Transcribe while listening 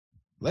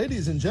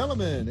Ladies and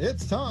gentlemen,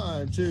 it's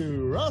time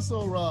to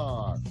Rassle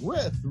Rock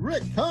with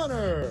Rick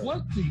Connor.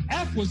 What the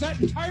F was that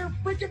entire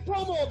freaking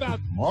promo about?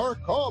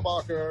 Mark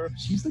Kalbacher.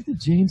 She's like the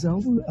James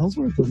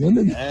Ellsworth of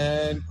women.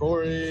 And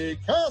Corey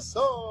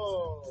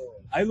Castle.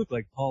 I look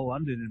like Paul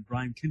London and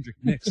Brian Kendrick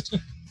mixed.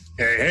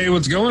 Hey,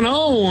 what's going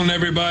on,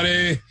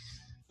 everybody?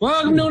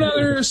 Welcome to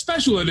another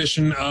special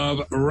edition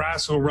of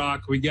Rassle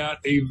Rock. We got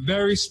a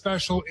very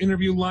special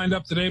interview lined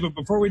up today, but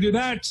before we do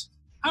that,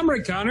 I'm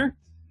Rick Connor.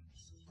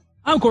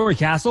 I'm Corey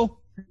Castle.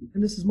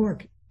 And this is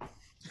Mark.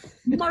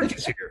 Mark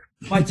is here.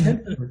 My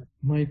tent fort.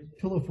 My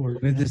pillow fort.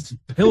 This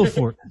pillow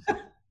fort.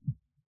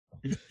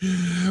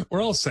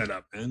 We're all set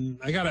up, and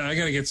I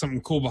gotta get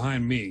something cool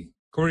behind me.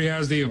 Corey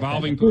has the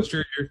evolving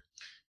poster here,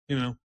 you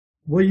know.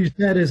 What you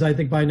said is I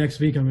think by next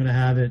week I'm going to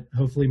have it.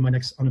 Hopefully my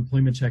next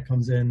unemployment check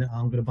comes in.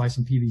 I'm going to buy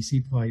some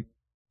PVC pipe.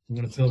 I'm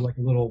going to build like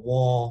a little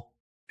wall.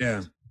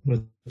 Yeah.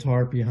 With a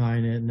tarp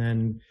behind it, and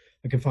then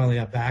I can finally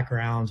have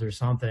backgrounds or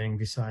something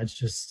besides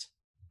just,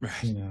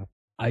 you know.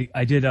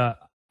 I did a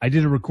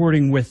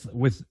recording with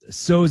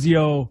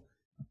Sozio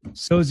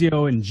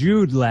and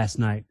Jude last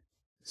night.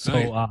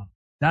 So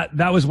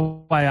that was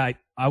why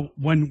I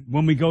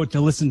when we go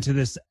to listen to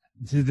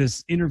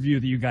this interview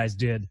that you guys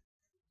did,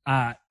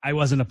 I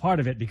wasn't a part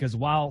of it because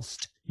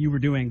whilst you were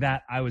doing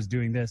that, I was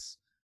doing this.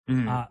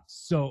 Mm-hmm.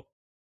 So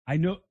I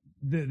know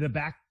the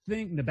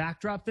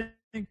backdrop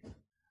thing.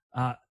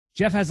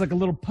 Jeff has like a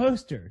little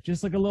poster,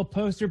 just like a little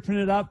poster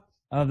printed up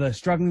of the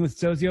Struggling with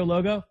Sozio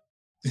logo.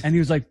 And he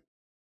was like,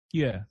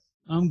 yeah,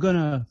 I'm going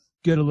to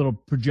get a little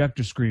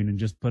projector screen and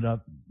just put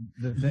up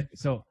the thing.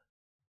 So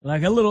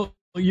like a little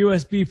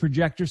USB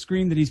projector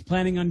screen that he's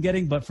planning on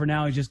getting, but for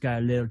now he's just got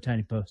a little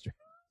tiny poster.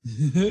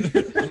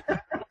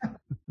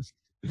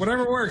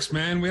 Whatever works,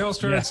 man. We all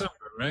started somewhere,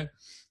 right?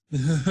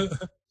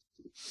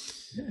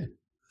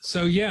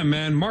 So, yeah,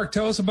 man. Mark,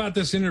 tell us about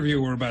this interview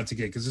we're about to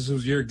get, because this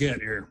was your get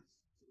here.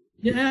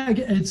 Yeah,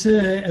 it's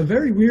a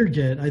very weird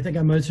get. I think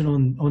I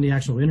mentioned on the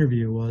actual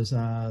interview was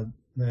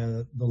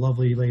the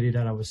lovely lady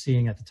that I was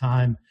seeing at the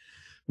time.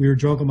 We were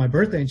drunk on my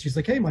birthday, and she's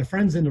like, hey, my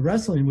friend's into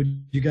wrestling.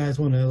 Would you guys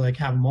want to, like,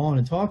 have him on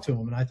and talk to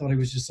him? And I thought he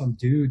was just some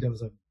dude that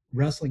was a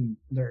wrestling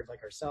nerd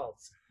like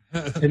ourselves.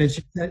 And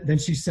then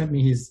she sent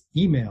me his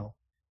email.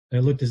 I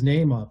looked his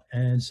name up.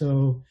 And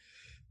so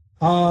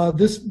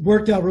this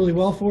worked out really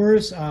well for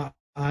us.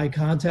 I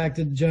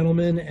contacted the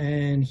gentleman,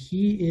 and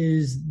he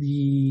is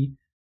the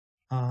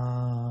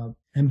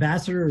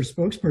ambassador or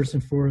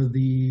spokesperson for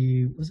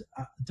the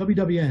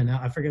WWN.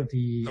 I forget what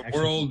the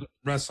World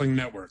Wrestling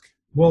Network.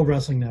 World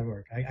Wrestling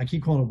Network. I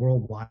keep calling it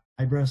Worldwide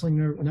Wrestling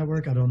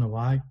Network. I don't know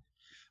why.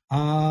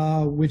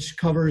 Which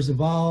covers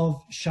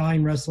Evolve,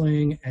 Shine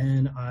Wrestling,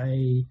 and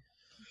I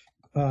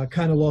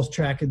kind of lost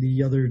track of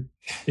the other.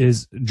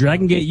 Is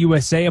Dragon Gate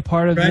USA a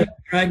part of it?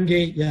 Dragon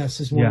Gate,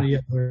 yes, is one of the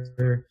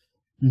other.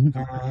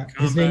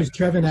 Mm-hmm. His name is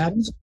Trevin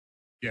Adams.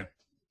 Yeah.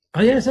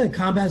 Oh, yeah, I said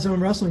Combat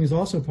Zone Wrestling is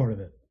also part of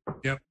it.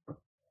 Yep.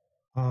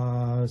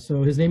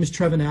 So his name is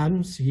Trevin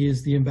Adams. He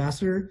is the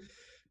ambassador.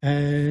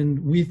 And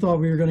we thought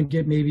we were going to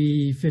get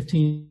maybe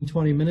 15,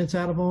 20 minutes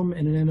out of him,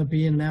 and it ended up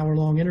being an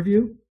hour-long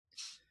interview.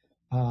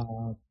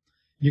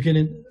 You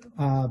can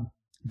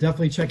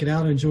definitely check it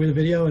out and enjoy the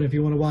video. And if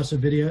you want to watch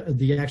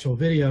the actual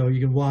video, you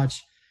can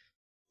watch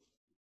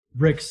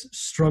Rick's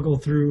struggle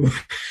through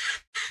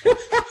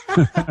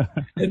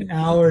an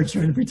hour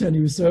trying to pretend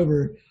he was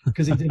sober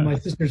because he did my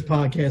sister's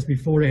podcast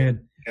beforehand.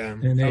 Yeah,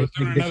 and I was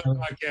doing another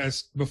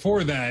podcast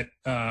before that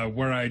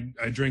where I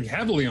drink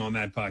heavily on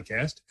that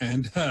podcast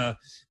and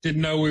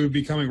didn't know we would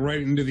be coming right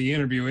into the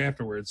interview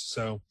afterwards.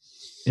 So,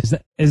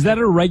 is that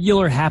a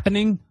regular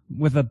happening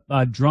with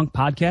a drunk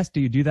podcast? Do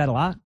you do that a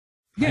lot?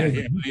 Yeah,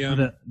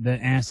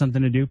 the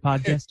Something to Do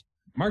podcast.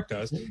 Mark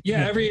does.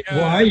 Yeah, every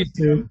I used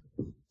to.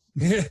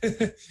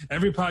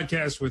 Every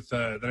podcast with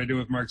that I do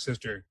with Mark's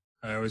sister,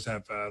 I always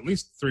have at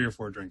least 3 or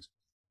 4 drinks.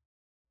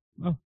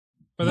 Oh.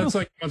 But that's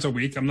like once a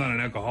week. I'm not an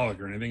alcoholic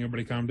or anything.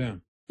 Everybody calm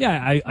down.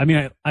 Yeah, I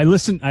mean, I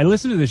listen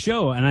to the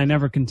show, and I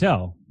never can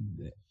tell.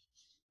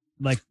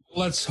 Like,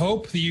 let's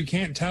hope that you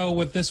can't tell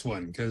with this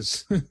one,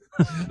 because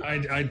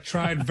I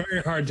tried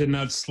very hard to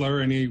not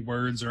slur any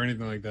words or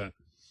anything like that.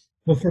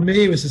 Well, for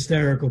me, it was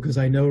hysterical because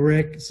I know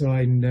Rick, so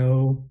I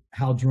know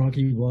how drunk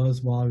he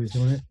was while he was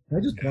doing it.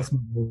 I just bust my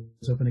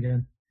nose open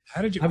again.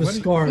 How did you? I have a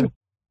scar.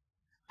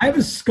 I have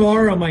a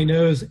scar on my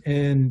nose,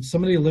 and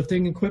some of the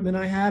lifting equipment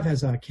I have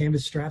has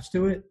canvas straps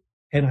to it,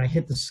 and I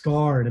hit the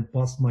scar, and it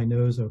busts my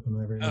nose open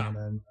every now and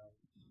then.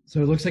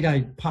 So it looks like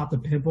I popped a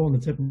pimple on the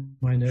tip of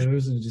my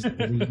nose, and it just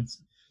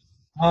bleeds.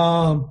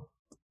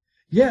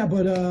 Yeah,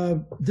 but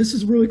this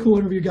is a really cool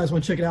interview. You guys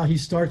want to check it out. He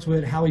starts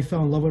with how he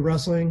fell in love with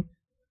wrestling,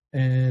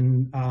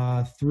 and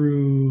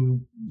through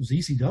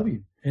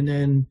ECW, and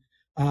then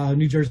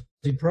New Jersey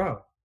Pro,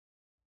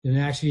 and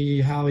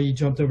actually how he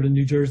jumped over to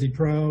New Jersey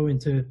Pro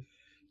into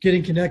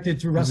getting connected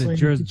through wrestling.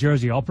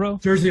 Jersey All Pro?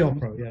 Jersey All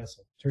Pro, yes.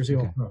 Jersey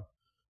All Pro.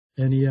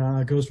 And he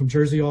goes from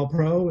Jersey All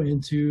Pro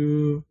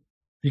into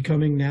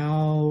becoming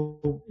now,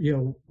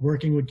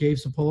 working with Gabe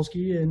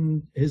Sapolsky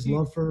and his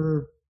love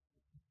for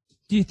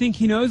Do you think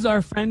he knows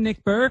our friend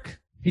Nick Burke?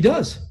 He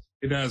does.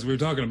 He does. We were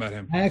talking about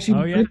him. I actually.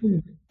 Oh,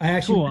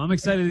 yeah? Cool. I'm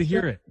excited to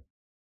hear it.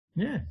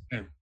 Yeah.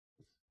 Yeah.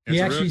 He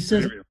actually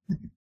says.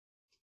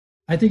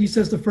 I think he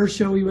says the first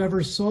show you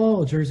ever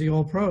saw, Jersey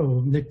All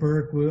Pro, Nick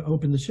Burke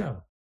opened the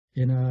show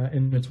in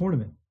a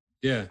tournament.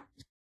 Yeah.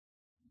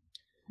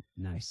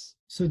 Nice.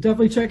 So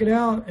definitely check it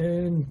out.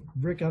 And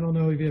Rick, I don't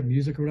know if you have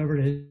music or whatever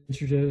to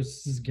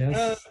introduce his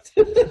guest.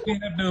 We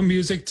have no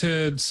music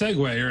to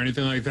segue or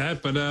anything like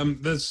that, but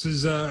this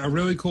is a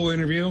really cool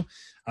interview.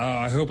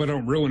 I hope I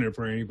don't ruin it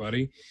for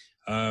anybody.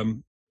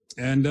 And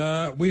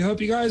we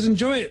hope you guys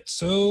enjoy it.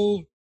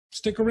 So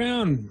stick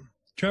around.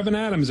 Trevin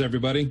Adams,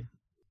 everybody.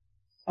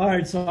 All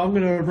right, so I'm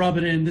going to rub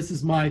it in. This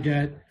is my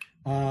get.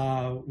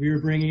 We are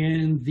bringing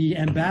in the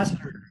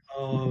ambassador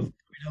of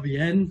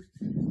WWN.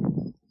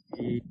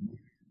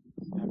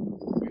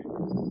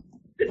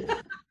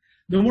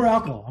 No more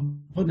alcohol.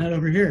 I'm putting that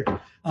over here.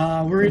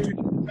 We're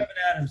introducing Trevin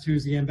Adams,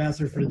 who's the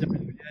ambassador for the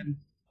WWN.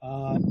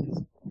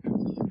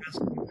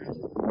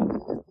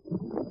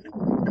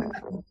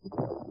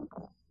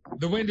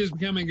 The wind is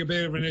becoming a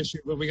bit of an issue,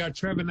 but we got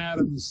Trevin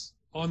Adams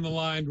on the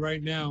line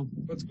right now.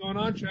 What's going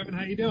on, Trevin?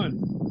 How you doing?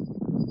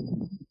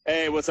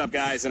 Hey, what's up,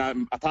 guys? And I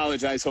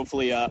apologize.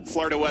 Hopefully,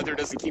 Florida weather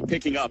doesn't keep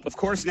picking up. Of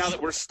course, now that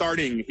we're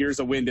starting, here's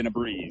a wind and a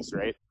breeze,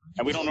 right?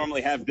 And we don't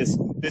normally have this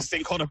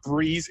thing called a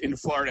breeze in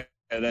Florida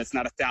that's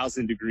not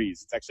 1,000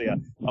 degrees. It's actually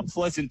a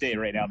pleasant day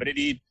right now. But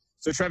indeed,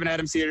 so Trevin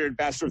Adams here,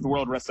 ambassador of the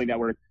World Wrestling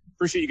Network.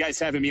 Appreciate you guys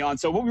having me on.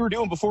 So what we were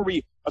doing before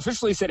we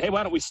officially said, hey,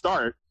 why don't we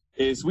start,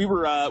 is we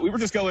were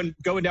just going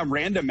down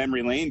random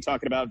memory lane,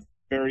 talking about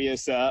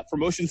various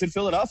promotions in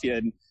Philadelphia.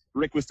 And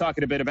Rick was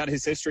talking a bit about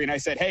his history, and I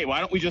said, hey, why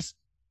don't we just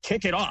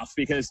kick it off,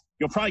 because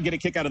you'll probably get a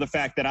kick out of the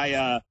fact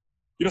that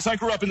so I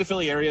grew up in the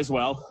Philly area as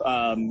well,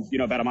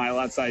 about a mile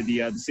outside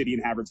the city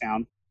in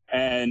Havertown.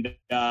 And,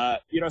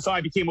 so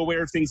I became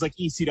aware of things like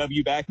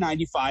ECW back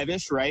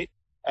 95-ish, right?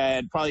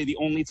 And probably the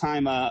only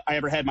time I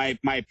ever had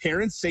my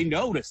parents say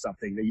no to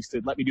something. They used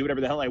to let me do whatever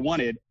the hell I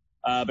wanted.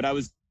 But I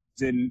was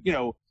in,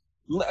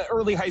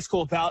 early high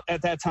school about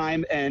at that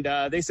time. And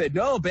they said,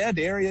 no, bad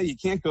area, you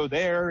can't go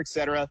there,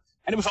 etc.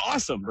 And it was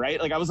awesome, right?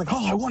 Like I was like,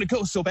 oh, I want to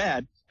go so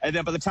bad. And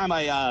then by the time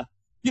I,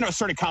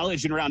 started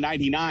college in around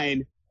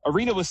 99,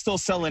 arena was still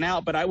selling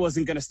out, but I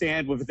wasn't going to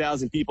stand with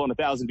 1,000 people and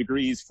 1,000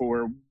 degrees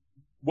for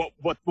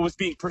what was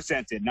being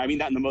presented. And I mean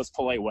that in the most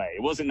polite way.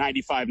 It wasn't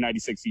 95,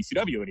 96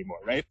 ECW anymore,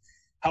 right?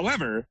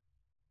 However,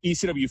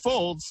 ECW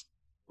folds,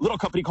 a little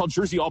company called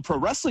Jersey All Pro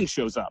Wrestling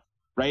shows up,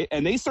 right?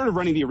 And they started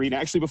running the arena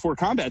actually before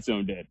Combat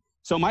Zone did.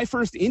 So my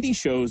first indie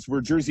shows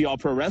were Jersey All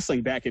Pro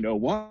Wrestling back in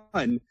 01.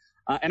 And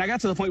I got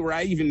to the point where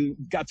I even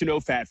got to know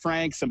Fat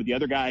Frank, some of the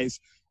other guys.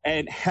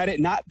 And had it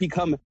not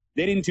become,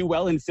 they didn't do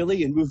well in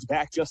Philly and moved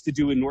back just to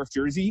do in North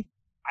Jersey,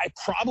 I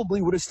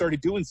probably would have started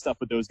doing stuff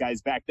with those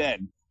guys back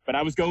then. But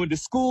I was going to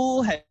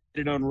school, had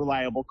an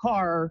unreliable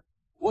car,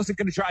 wasn't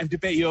going to drive to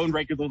Bayonne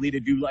regularly to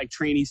do like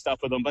trainee stuff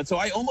with them. But so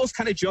I almost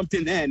kind of jumped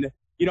in then,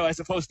 as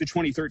opposed to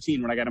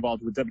 2013 when I got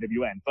involved with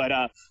WWN. But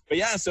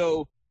yeah,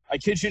 so I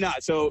kid you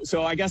not. So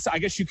I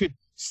guess you could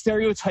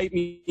stereotype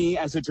me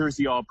as a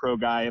Jersey All Pro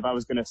guy if I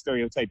was going to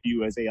stereotype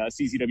you as a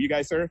CZW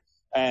guy, sir.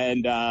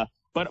 And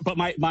But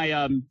my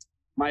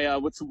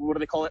what do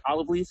they call it?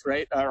 Olive leaf,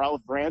 right? Or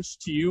olive branch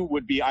to you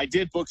would be, I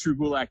did book Drew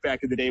Gulak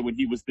back in the day when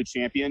he was the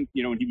champion,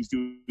 when he was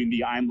doing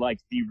I'm like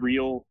the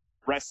real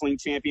wrestling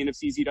champion of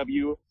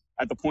CZW.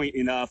 At the point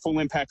in Full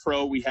Impact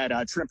Pro, we had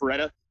Trent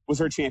Beretta was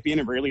our champion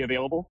and rarely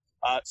available.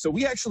 So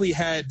we actually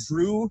had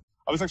Drew.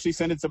 I was actually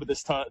sending some of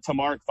this to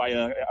Mark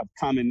via a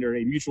common or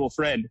a mutual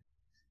friend.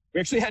 We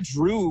actually had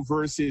Drew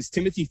versus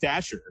Timothy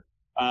Thatcher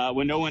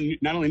when no one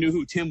not only knew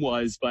who Tim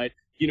was, but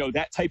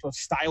that type of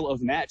style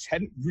of match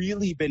hadn't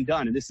really been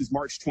done. And this is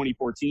March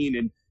 2014.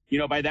 And,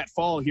 by that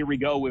fall, here we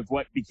go with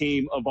what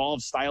became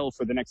Evolve style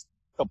for the next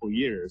couple of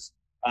years.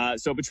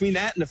 So between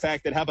that and the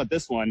fact that, how about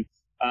this one,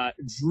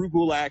 Drew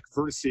Gulak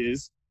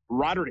versus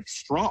Roderick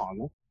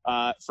Strong,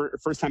 for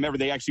first time ever,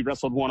 they actually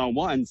wrestled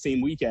one-on-one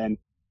same weekend.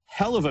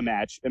 Hell of a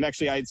match. And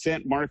actually, I had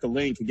sent Mark a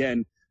link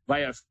again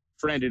via a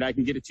friend, and I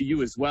can get it to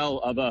you as well,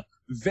 of a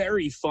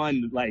very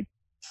fun, like,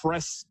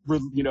 press,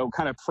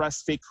 kind of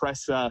fake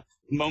press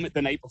moment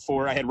the night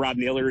before. I had Rob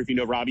Naylor, if you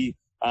know Robbie,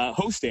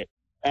 host it.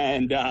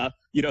 And,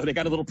 they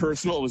got a little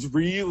personal. It was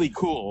really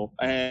cool.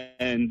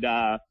 And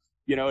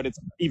it's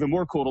even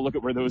more cool to look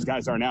at where those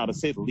guys are now, to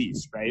say the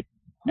least, right?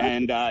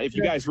 And if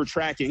you guys were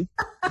tracking,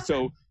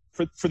 so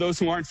for those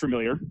who aren't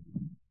familiar,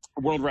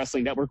 World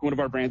Wrestling Network, one of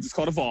our brands is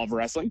called Evolve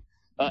Wrestling,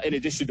 in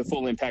addition to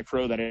Full Impact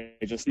Pro that I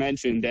just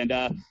mentioned. And,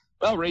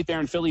 right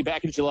there in Philly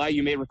back in July,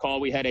 you may recall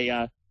we had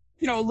a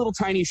little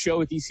tiny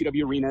show at the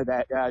ECW Arena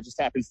that just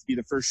happens to be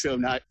the first show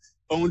not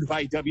owned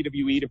by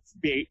WWE to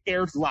be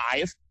aired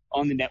live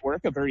on the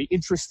network. A very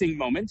interesting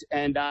moment.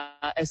 And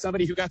as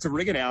somebody who got to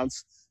ring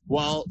announce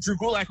while Drew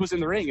Gulak was in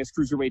the ring as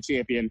Cruiserweight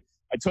Champion,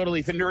 the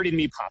nerd in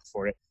me popped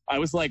for it. I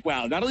was like,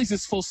 wow, not only is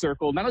this full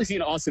circle, not only is he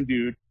an awesome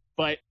dude,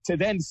 but to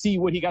then see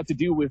what he got to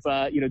do with,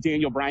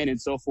 Daniel Bryan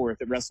and so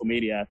forth at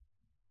WrestleMania,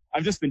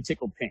 I've just been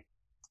tickled pink.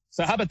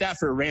 So how about that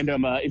for a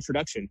random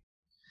introduction?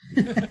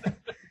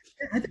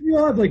 I think we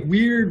all have like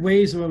weird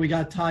ways where we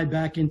got tied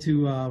back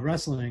into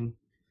wrestling.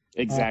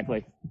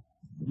 Exactly.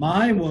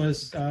 Mine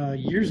was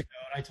years ago,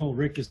 and I told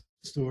Rick this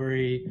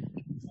story.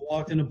 I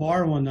walked in a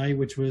bar one night,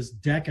 which was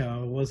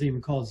Deco. It wasn't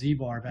even called Z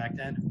Bar back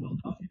then in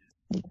Philadelphia.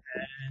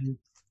 And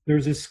there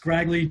was this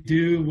scraggly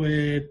dude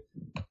with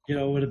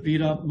a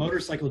beat up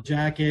motorcycle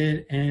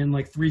jacket and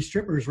like 3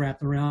 strippers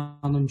wrapped around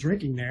him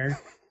drinking there.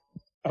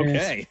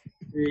 Okay.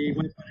 And he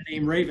went by the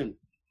name Raven.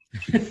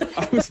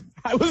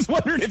 I was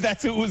wondering if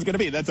that's who it was going to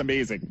be. That's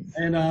amazing.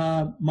 And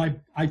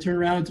I turned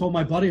around and told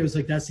my buddy, I was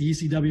like, that's the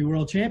ECW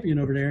world champion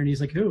over there. And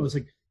he's like, who? I was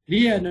like,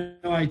 he had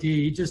no idea.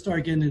 He just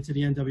started getting into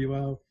the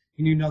NWO.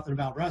 He knew nothing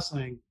about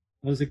wrestling.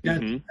 I was like,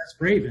 that's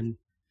Raven.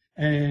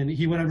 And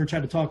he went over and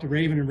tried to talk to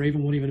Raven, and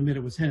Raven wouldn't even admit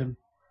it was him.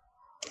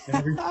 And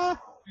every time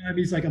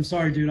he's like, I'm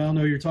sorry, dude, I don't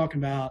know what you're talking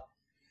about.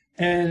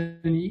 And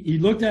he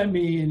looked at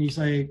me, and he's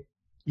like,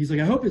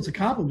 I hope it's a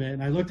compliment.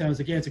 And I looked at him, I was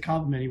like, yeah, it's a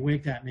compliment. He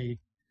winked at me.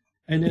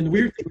 And then the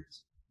weird thing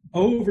is,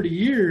 over the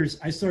years,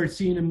 I started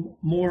seeing him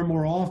more and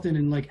more often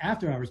in like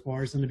after-hours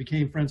bars, and I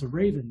became friends with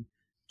Raven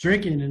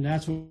drinking, and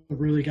that's what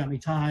really got me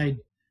tied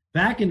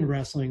back into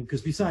wrestling.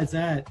 Because besides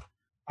that,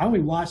 I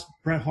only watched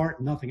Bret Hart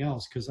and nothing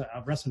else because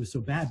wrestling was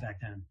so bad back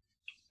then.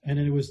 And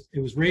then it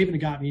was Raven that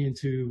got me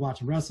into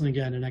watching wrestling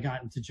again, and I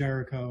got into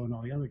Jericho and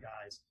all the other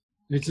guys.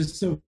 And it's just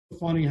so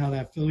funny how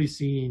that Philly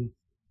scene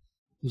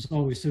was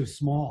always so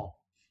small.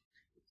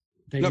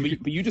 No,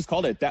 but you just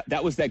called it.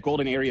 That was that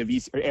golden era of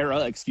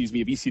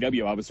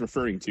ECW I was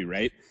referring to,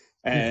 right?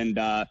 And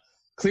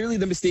clearly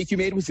the mistake you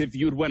made was if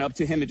you had went up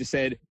to him and just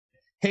said,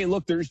 hey,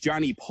 look, there's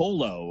Johnny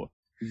Polo,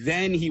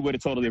 then he would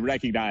have totally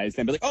recognized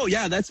and be like, oh,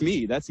 yeah, that's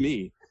me.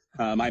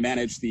 I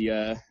managed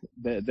the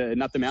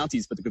not the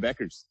Mounties, but the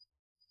Quebecers.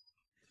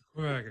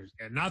 Quebecers,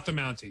 yeah, not the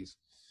Mounties.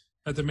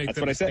 That's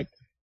what I said.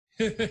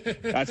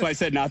 That's why I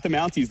said not the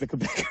Mounties, the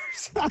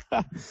Quebecers.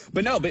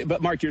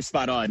 but Mark, you're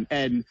spot on.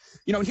 And,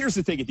 and here's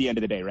the thing at the end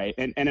of the day, right?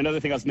 And another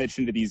thing I was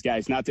mentioning to these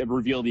guys, not to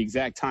reveal the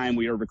exact time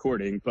we are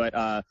recording, but,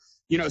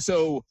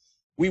 so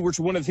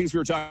one of the things we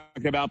were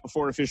talking about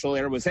before official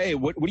air was, hey,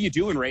 what are you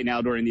doing right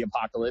now during the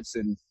apocalypse?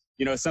 And,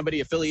 somebody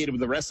affiliated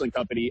with a wrestling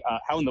company,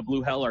 how in the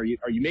blue hell are you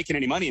making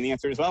any money? And the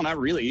answer is, well, not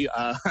really,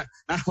 not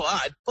a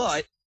lot.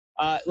 But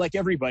like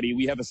everybody,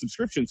 we have a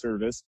subscription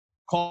service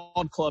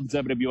called Club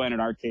WWN in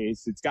our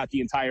case. It's got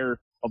the entire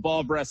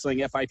Evolve Wrestling,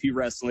 FIP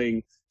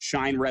Wrestling,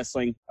 Shine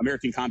Wrestling,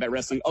 American Combat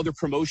Wrestling, other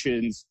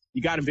promotions.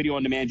 You got them video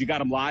on demand. You got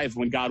them live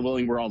when, God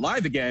willing, we're all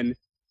live again.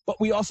 But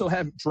we also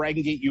have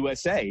Dragon Gate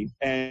USA.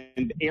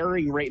 And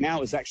airing right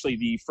now is actually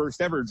the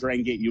first ever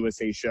Dragon Gate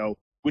USA show,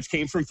 which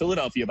came from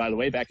Philadelphia, by the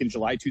way, back in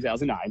July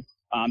 2009.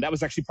 That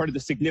was actually part of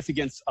the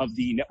significance of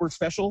the network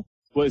special,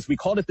 was we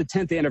called it the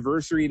 10th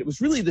anniversary. And it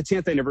was really the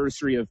 10th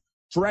anniversary of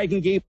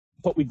Dragon Gate,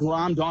 but we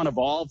glommed on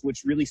Evolve,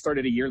 which really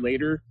started a year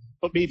later,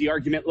 but made the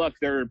argument, look,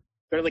 they're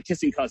like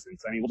kissing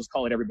cousins. I mean, we'll just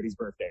call it everybody's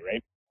birthday,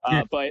 right?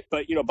 Yeah. But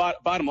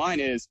bottom line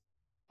is,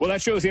 well,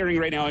 that show is airing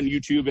right now on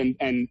YouTube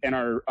and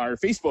our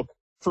Facebook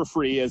for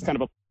free as kind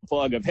of a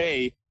plug of,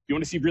 hey, you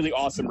want to see really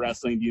awesome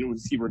wrestling? You want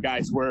to see where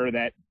guys were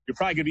that you're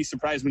probably going to be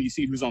surprised when you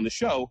see who's on the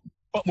show,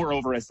 but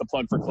moreover, as the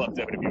plug for Club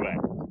WWN.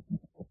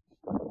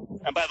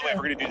 And by the way,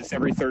 we're going to do this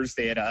every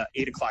Thursday at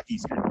 8 o'clock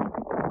Eastern.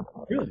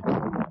 Really?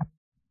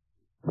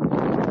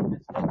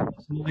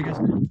 I guess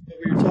what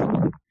you're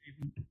talking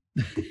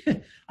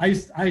about.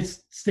 I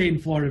stay in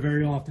Florida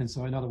very often,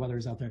 so I know the weather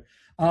is out there.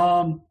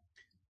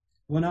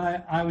 When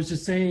I was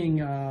just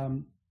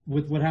saying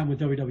with what happened with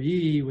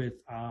WWE, with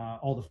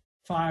all the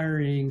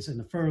firings and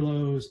the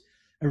furloughs,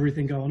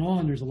 everything going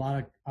on, there's a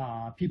lot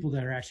of people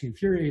that are actually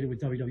infuriated with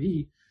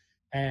WWE,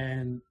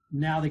 and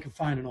now they can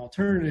find an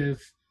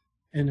alternative.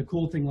 And the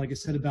cool thing, like I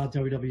said about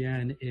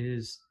WWN,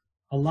 is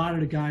a lot of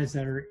the guys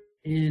that are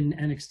in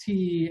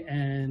NXT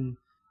and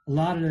a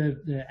lot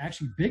of the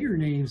actually bigger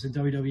names in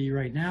WWE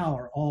right now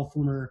are all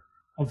former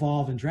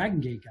Evolve and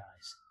Dragon Gate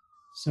guys.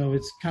 So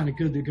it's kind of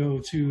good to go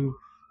to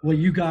what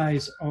you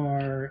guys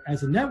are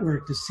as a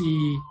network to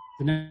see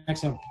the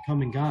next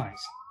upcoming guys.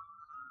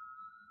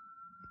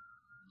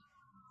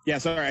 Yeah,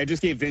 sorry, I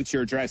just gave Vince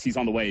your address. He's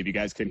on the way, if you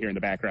guys couldn't hear in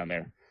the background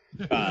there.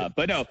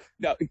 But no,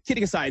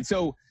 kidding aside,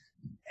 so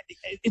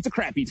it's a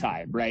crappy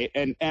time, right?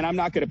 And I'm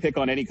not going to pick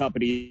on any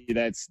company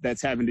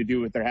that's having to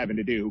do what they're having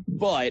to do.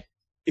 But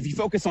if you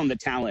focus on the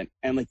talent,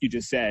 and like you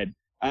just said,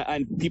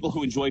 and people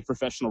who enjoy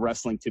professional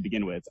wrestling to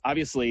begin with,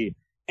 obviously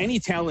any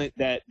talent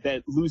that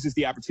loses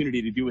the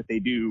opportunity to do what they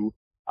do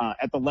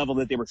at the level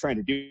that they were trying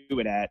to do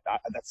it at,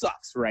 that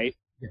sucks, right?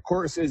 Yeah. Of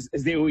course, as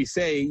they always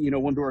say,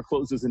 one door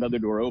closes, another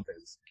door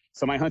opens.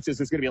 So my hunch is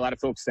there's going to be a lot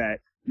of folks that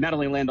not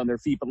only land on their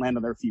feet, but land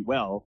on their feet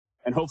well.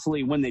 And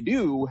hopefully when they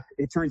do,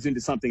 it turns into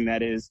something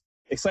that is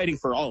exciting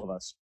for all of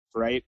us,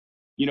 right?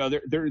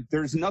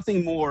 There's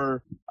nothing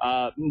more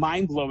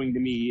mind-blowing to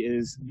me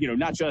is,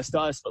 not just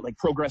us, but like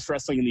Progress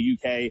Wrestling in the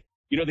UK,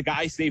 the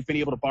guys they've been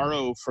able to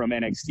borrow from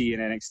NXT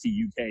and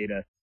NXT UK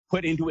to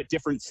put into a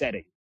different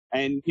setting.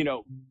 And,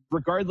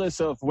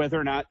 regardless of whether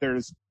or not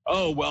there's,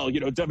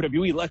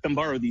 WWE let them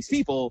borrow these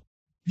people,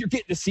 you're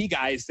getting to see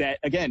guys that,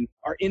 again,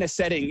 are in a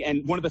setting.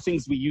 And one of the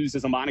things we use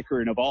as a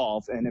moniker in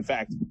Evolve, and in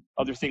fact,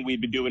 other thing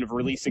we've been doing of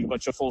releasing a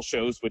bunch of full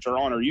shows, which are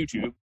on our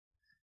YouTube,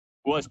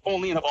 was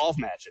only in Evolve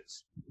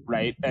matches,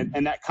 right?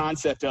 And that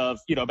concept of,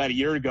 about a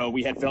year ago,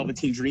 we had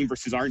Velveteen Dream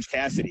versus Orange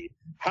Cassidy.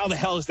 How the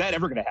hell is that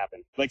ever going to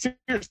happen? Like,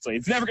 seriously,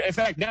 it's never. In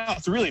fact, now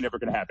it's really never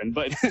going to happen.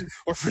 But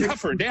not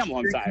for a damn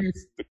long time.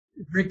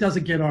 Rick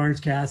doesn't get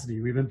Orange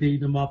Cassidy. We've been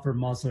beating him up for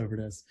months over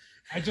this.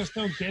 I just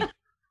don't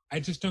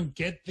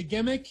get the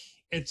gimmick.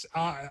 It's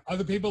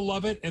other people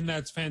love it, and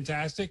that's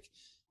fantastic.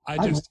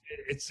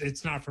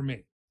 It's not for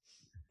me.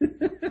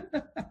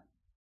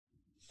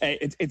 Hey,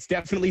 it's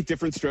definitely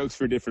different strokes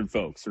for different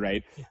folks,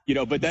 right?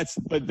 But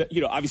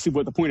obviously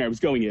what the point I was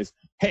going is,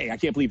 hey, I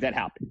can't believe that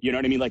happened. You know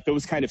what I mean? Like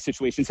those kind of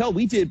situations. Hell,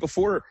 we did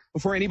before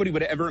anybody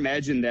would ever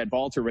imagine that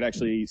Walter would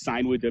actually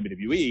sign with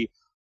WWE.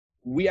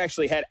 We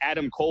actually had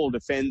Adam Cole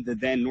defend the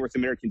then North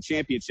American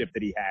Championship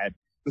that he had.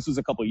 This was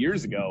a couple of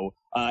years ago,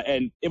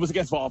 and it was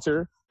against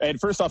Walter. And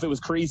first off, it was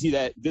crazy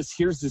that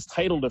here's this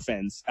title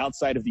defense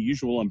outside of the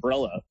usual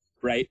umbrella,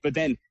 right? But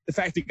then the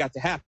fact it got to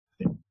happen.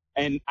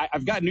 And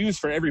I've got news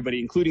for everybody,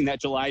 including that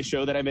July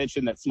show that I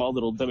mentioned, that small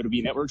little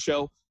WWE Network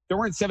show. There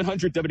weren't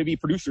 700 WWE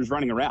producers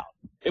running around.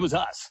 It was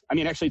us. I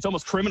mean, actually, it's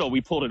almost criminal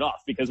we pulled it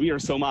off because we are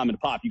so mom and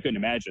pop, you couldn't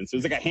imagine. So it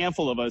was like a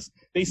handful of us.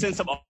 They sent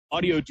some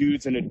audio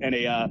dudes and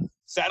a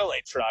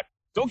satellite truck.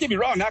 Don't get me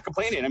wrong, not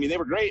complaining. I mean, they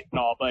were great and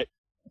all, but,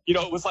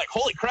 it was like,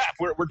 holy crap,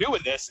 we're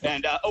doing this.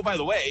 And, oh, by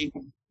the way,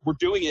 we're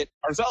doing it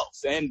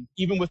ourselves. And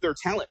even with their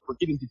talent, we're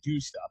getting to do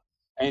stuff.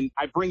 And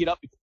I bring it up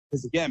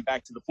because, again,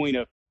 back to the point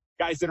of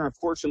guys that are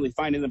unfortunately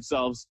finding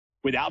themselves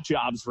without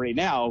jobs right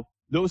now,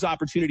 those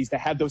opportunities to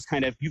have those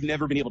kind of, you've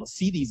never been able to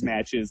see these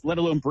matches, let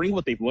alone bring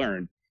what they've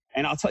learned.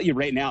 And I'll tell you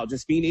right now,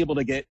 just being able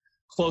to get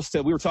close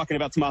to, we were talking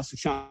about Tommaso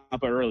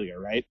Ciampa earlier,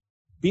 right?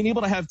 Being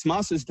able to have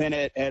Tommaso's been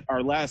at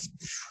our last,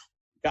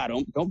 God,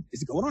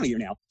 is it going on a year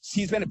now?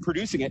 He's been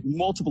producing at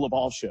multiple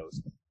Evolve shows.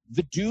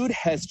 The dude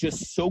has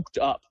just soaked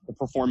up the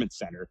Performance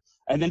Center.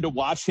 And then to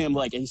watch him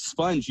like a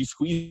sponge, you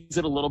squeeze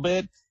it a little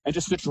bit, and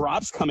just the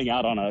drops coming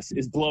out on us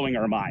is blowing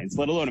our minds,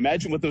 let alone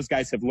imagine what those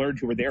guys have learned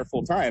who are there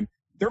full time.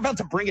 They're about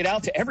to bring it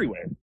out to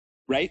everywhere,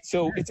 right?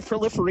 So it's a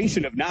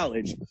proliferation of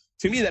knowledge.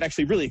 To me, that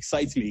actually really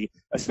excites me,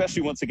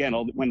 especially once again,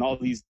 when all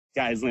these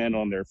guys land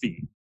on their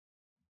feet.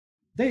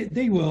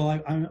 They will.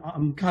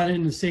 I'm kind of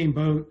in the same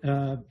boat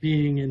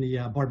being in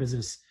the bar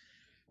business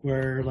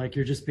where like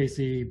you're just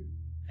basically,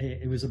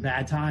 it was a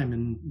bad time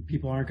and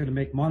people aren't going to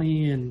make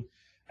money and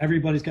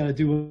everybody's got to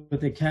do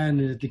what they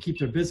can to keep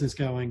their business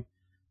going.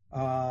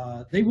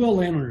 They will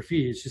land on their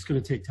feet. It's just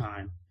going to take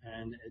time.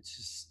 And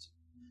it's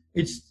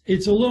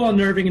a little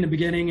unnerving in the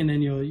beginning. And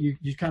then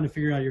you kind of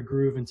figure out your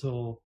groove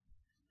until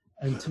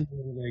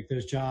like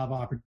those job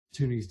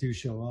opportunities do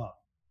show up.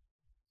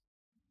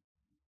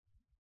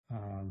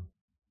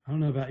 I don't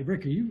know about you,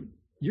 Rick.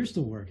 You're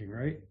still working,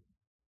 right?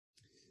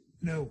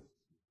 No.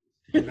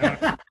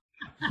 I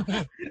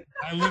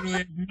literally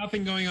have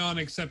nothing going on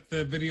except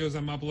the videos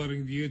I'm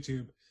uploading to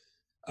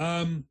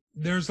YouTube.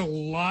 There's a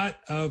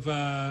lot of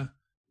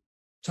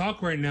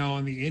talk right now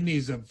on the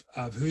indies of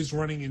who's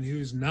running and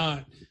who's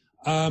not.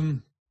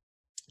 Trevin,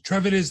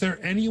 is there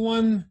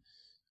anyone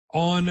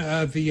on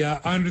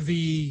the under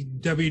the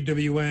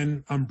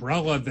WWN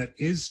umbrella that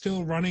is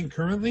still running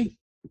currently?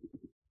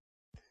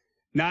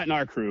 Not in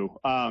our crew.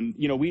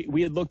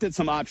 We had looked at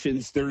some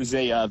options. There's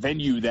a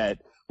venue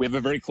that we have a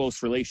very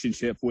close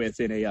relationship with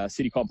in a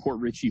city called Port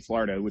Richey,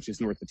 Florida, which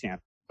is north of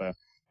Tampa.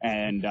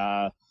 And,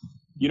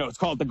 it's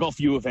called the Gulf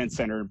View Event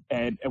Center.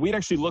 And we'd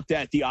actually looked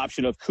at the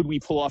option of could we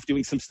pull off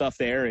doing some stuff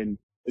there, and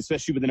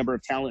especially with the number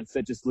of talents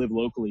that just live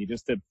locally,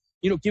 just to,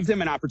 give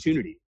them an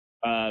opportunity,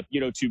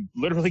 to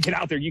literally get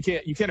out there. You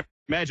can't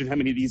imagine how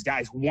many of these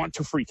guys want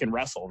to freaking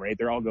wrestle, right?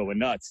 They're all going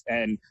nuts.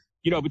 And,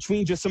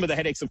 between just some of the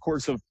headaches, of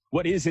course, of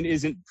what is and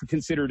isn't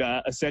considered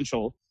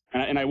essential,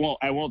 and I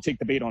won't take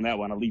the bait on that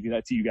one. I'll leave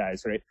that to you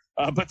guys, right?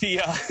 But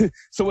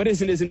so what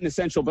is and isn't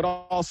essential, but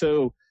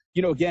also,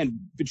 again,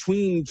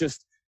 between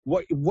just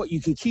what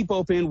you can keep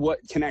open, what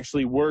can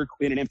actually work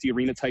in an empty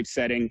arena type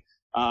setting,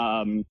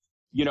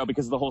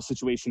 because of the whole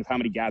situation of how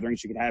many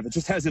gatherings you can have, it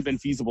just hasn't been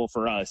feasible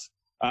for us.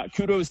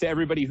 Kudos to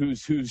everybody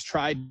who's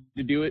tried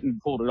to do it and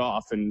pulled it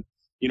off, and.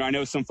 I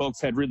know some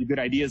folks had really good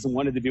ideas and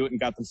wanted to do it and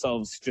got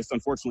themselves just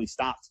unfortunately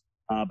stopped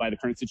by the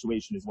current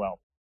situation as well.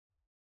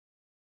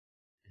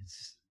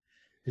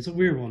 It's a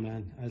weird one,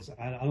 man.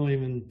 I don't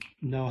even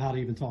know how to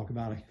even talk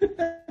about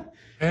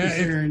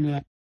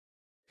it.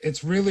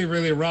 It's really,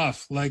 really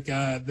rough. Like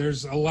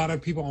there's a lot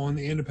of people on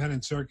the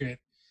independent circuit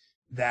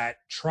that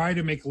try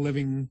to make a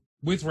living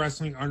with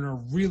wrestling and are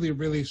really,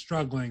 really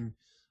struggling.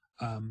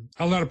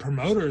 A lot of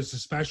promoters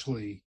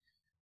especially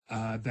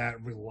that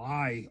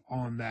rely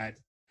on that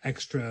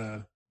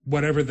extra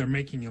whatever they're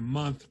making a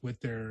month with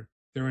their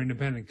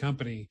independent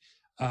company,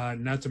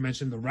 not to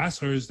mention the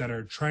wrestlers that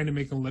are trying to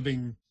make a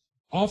living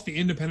off the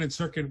independent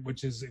circuit,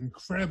 which is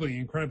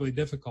incredibly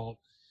difficult,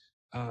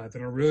 that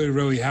are really,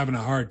 really having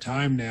a hard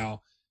time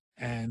now.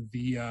 And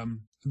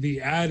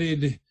the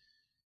added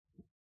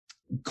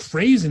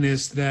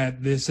craziness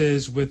that this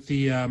is with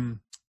the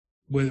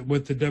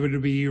with the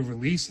WWE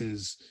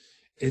releases.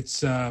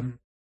 It's insane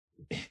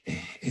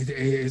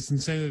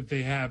that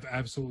they have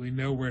absolutely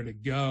nowhere to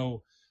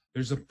go.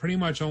 There's pretty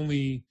much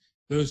only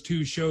those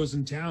two shows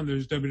in town.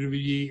 There's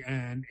WWE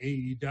and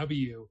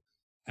AEW.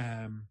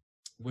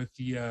 With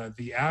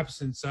the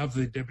absence of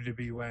the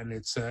WWN,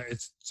 it's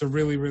a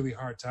really, really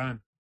hard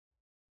time.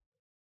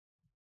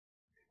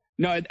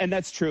 No, and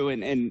that's true.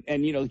 And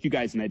you know, like you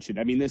guys mentioned,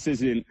 I mean, this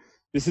isn't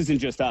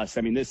just us.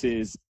 I mean, this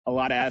is a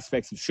lot of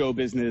aspects of show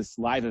business,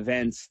 live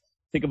events.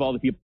 Think of all the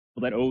people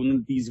that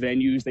own these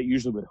venues that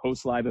usually would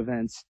host live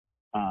events.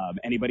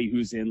 Anybody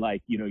who's in,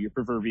 like, you know, your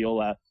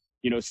proverbial,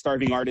 you know,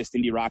 starving artist,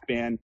 indie rock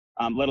band,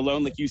 let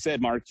alone, like you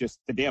said, Mark, just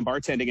the damn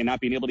bartending and not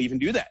being able to even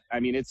do that. I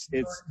mean, it's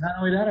not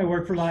only that, I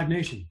work for Live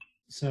Nation.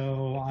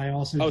 So I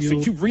also so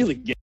you really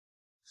get.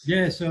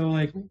 Yeah. So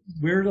like,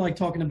 we're like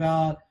talking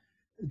about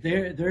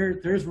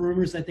there's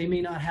rumors that they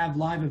may not have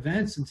live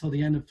events until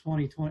the end of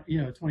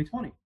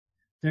 2020.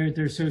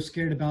 They're so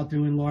scared about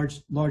doing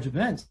large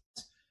events.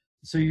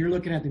 So you're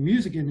looking at the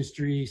music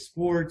industry,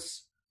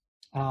 sports,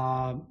 you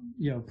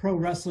know, pro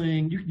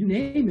wrestling, you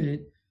name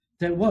it.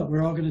 Then what?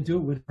 We're all going to do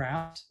it with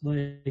crowds.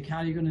 Like, how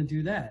are you going to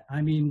do that?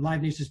 I mean,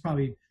 Live Nation is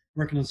probably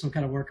working on some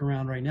kind of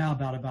workaround right now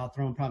about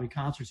throwing probably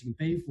concerts you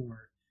can pay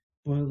for.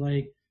 But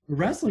like,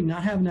 wrestling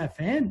not having that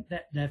fan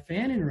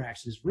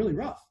interaction is really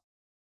rough.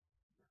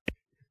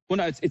 Well,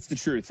 no, it's the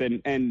truth,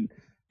 and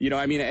you know,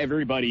 I mean,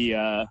 everybody.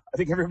 I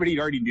think everybody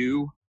already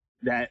knew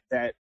that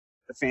the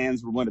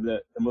fans were one of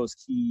the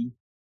most key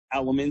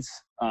elements,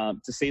 to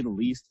say the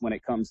least, when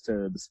it comes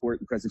to the sport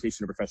and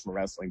presentation of professional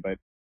wrestling. But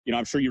you know,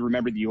 I'm sure you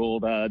remember the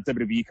old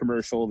WWE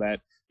commercial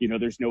that, you know,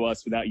 there's no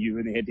us without you,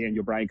 and they had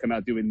Daniel Bryan come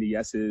out doing the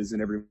yeses,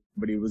 and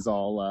everybody was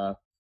all,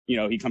 you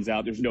know, he comes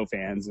out, there's no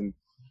fans, and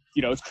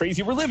you know, it's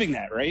crazy we're living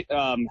that, right?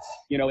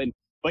 You know,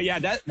 but yeah,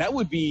 that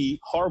would be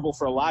horrible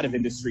for a lot of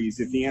industries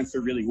if the answer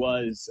really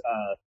was,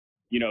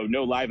 you know,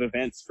 no live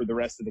events for the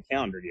rest of the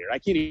calendar year. I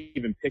can't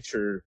even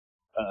picture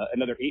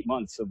another 8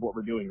 months of what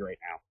we're doing right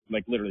now.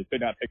 Like, literally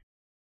could not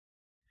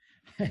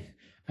picture.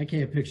 I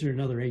can't picture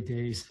another 8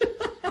 days.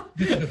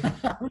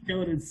 I'm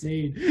going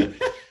insane.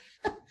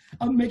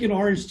 I'm making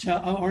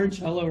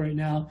orangecello right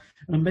now,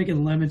 and I'm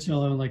making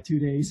limoncello in like 2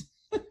 days.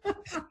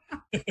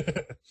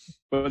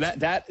 Well,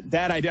 that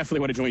I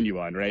definitely want to join you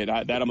on, right?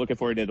 That I'm looking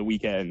forward to the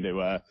weekend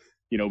to,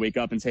 you know, wake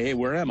up and say, hey,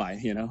 where am I?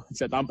 You know,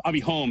 except I'll be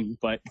home,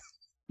 but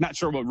not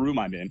sure what room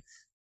I'm in.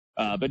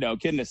 But no,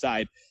 kidding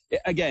aside,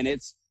 again,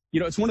 it's, you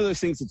know, it's one of those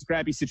things. It's a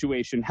crappy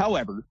situation.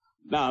 However,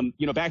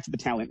 you know, back to the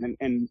talent,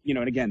 and you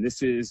know, and again,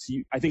 this is,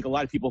 I think a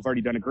lot of people have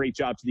already done a great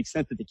job to the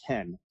extent that they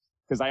can,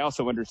 because I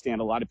also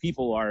understand a lot of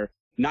people are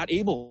not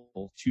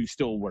able to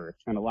still work,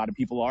 and a lot of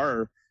people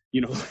are,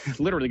 you know,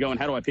 literally going,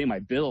 how do I pay my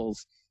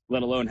bills,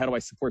 let alone how do I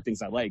support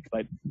things I like?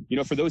 But you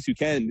know, for those who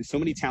can, so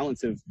many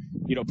talents have,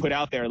 you know, put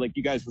out there, like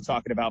you guys were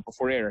talking about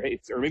before air, hey,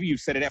 or maybe you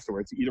said it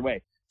afterwards. Either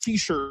way,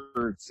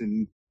 T-shirts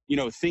and, you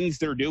know, things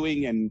they're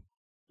doing. And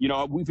you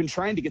know, we've been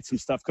trying to get some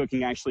stuff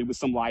cooking actually with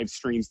some live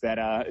streams that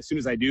as soon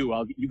as I do,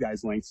 I'll get you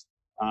guys links.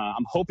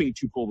 I'm hoping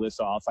to pull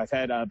this off. I've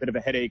had a bit of a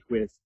headache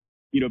with,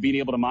 you know, being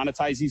able to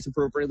monetize these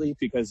appropriately,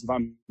 because if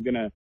I'm going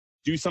to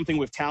do something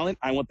with talent,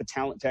 I want the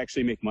talent to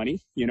actually make money.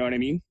 You know what I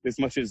mean? As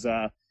much as,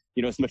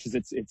 you know, as much as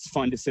it's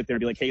fun to sit there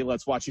and be like, hey,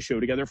 let's watch a show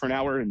together for an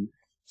hour and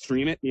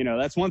stream it. You know,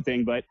 that's one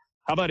thing. But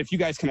how about if you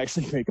guys can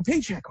actually make a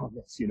paycheck on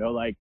this? You know,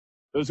 like,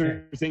 those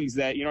are things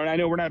that, you know, and I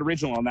know we're not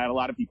original on that. A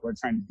lot of people are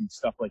trying to do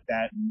stuff like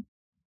that. And,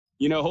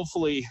 you know,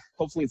 hopefully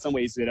in some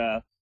ways it,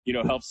 you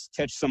know, helps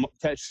catch some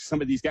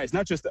of these guys,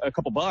 not just a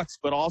couple bucks,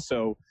 but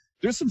also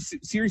there's some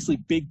seriously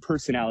big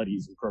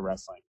personalities in pro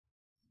wrestling.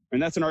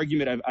 And that's an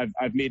argument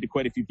I've made to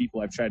quite a few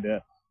people I've tried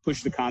to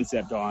push the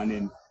concept on,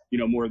 and, you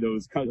know, more of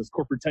those kind of those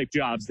corporate type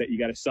jobs that you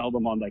got to sell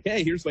them on, like,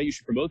 hey, here's why you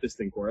should promote this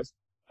thing for us.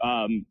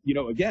 You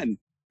know, again,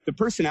 the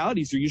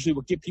personalities are usually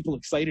what get people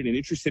excited and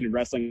interested in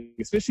wrestling,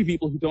 especially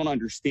people who don't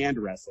understand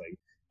wrestling.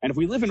 And if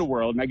we live in a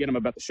world, and again, I'm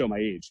about to show my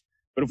age,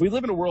 but if we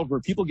live in a world where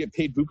people get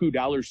paid buku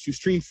dollars to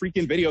stream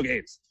freaking video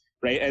games,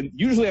 right? And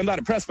usually I'm not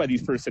impressed by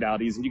these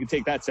personalities, and you can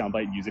take that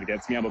soundbite and use it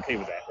against me. I'm okay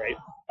with that, right?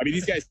 I mean,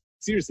 these guys,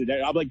 seriously,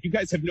 I'm like, you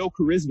guys have no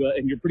charisma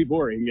and you're pretty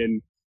boring.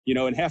 And, you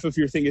know, and half of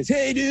your thing is,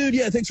 hey, dude,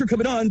 yeah, thanks for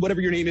coming on, whatever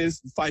your name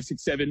is,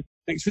 567.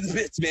 Thanks for the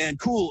bits, man.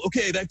 Cool.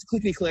 Okay, back to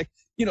clickety click.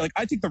 You know, like,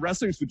 I think the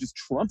wrestlers would just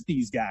trump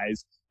these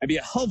guys and be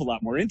a hell of a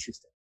lot more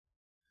interesting.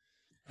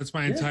 That's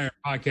my entire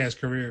podcast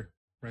career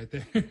right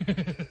there.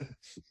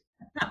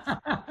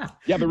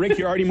 Yeah, but Rick,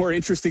 you're already more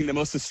interesting than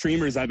most of the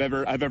streamers I've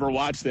ever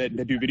watched that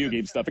do video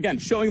game stuff. Again,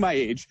 showing my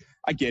age,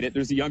 I get it.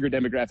 There's a younger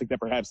demographic that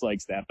perhaps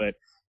likes that, but,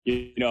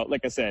 you know,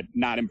 like I said,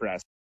 not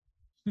impressed.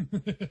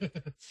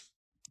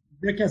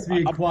 Rick has to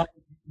be quiet.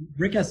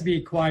 Rick has to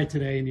be quiet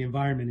today in the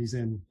environment he's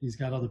in. He's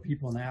got other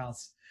people in the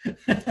house.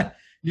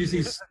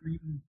 Usually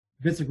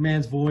Vince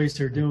McMahon's voice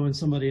or doing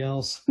somebody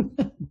else.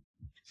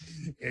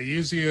 Yeah,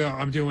 usually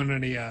I'm doing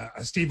a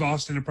Steve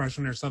Austin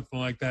impression or something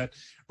like that.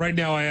 Right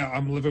now,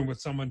 I'm living with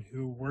someone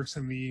who works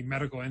in the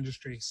medical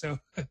industry, so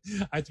I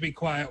have to be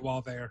quiet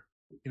while there.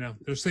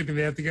 they're sleeping.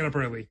 They have to get up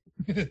early.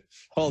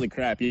 Holy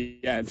crap.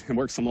 Yeah, and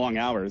work some long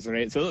hours,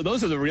 right? So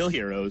those are the real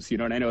heroes,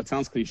 and I know it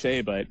sounds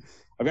cliche, but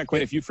I've got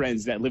quite a few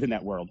friends that live in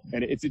that world,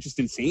 and it's just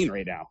insane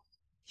right now.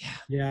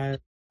 Yeah.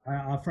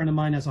 A friend of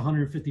mine has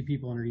 150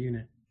 people in her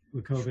unit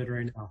with COVID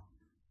right now.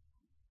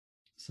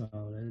 So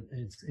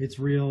it's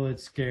real,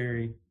 it's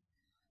scary.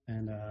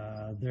 And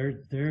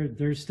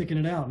they're sticking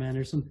it out, man.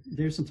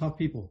 There's some tough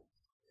people.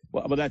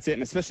 Well, that's it,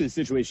 and especially the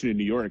situation in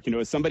New York.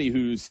 As somebody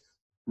who's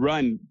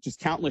run just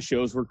countless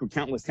shows, worked with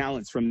countless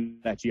talents from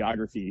that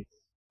geography.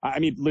 I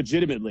mean,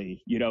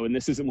 legitimately, and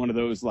this isn't one of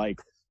those like,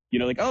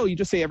 oh, you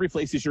just say every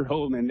place is your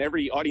home and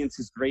every audience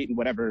is great and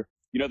whatever.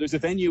 There's a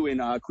venue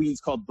in Queens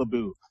called The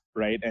Boo,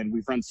 right? And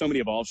we've run so many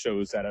Evolve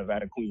shows out of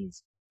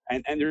Queens,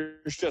 and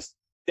there's just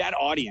that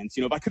audience.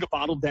 If I could have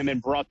bottled them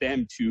and brought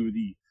them to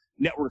the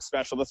network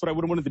special, that's what I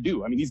would have wanted to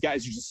do. I mean, these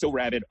guys are just so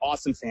rabid,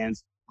 awesome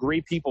fans,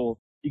 great people.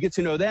 You get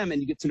to know them,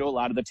 and you get to know a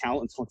lot of the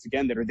talents, once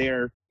again, that are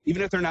there,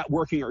 even if they're not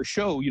working our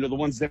show, the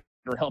ones that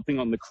are helping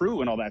on the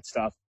crew and all that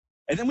stuff.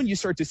 And then when you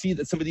start to see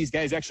that some of these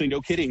guys actually,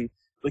 no kidding,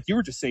 like you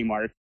were just saying,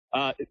 Mark,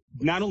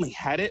 not only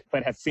had it,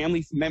 but have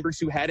family members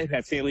who had it,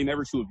 have family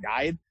members who have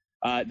died,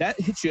 that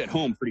hits you at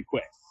home pretty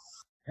quick.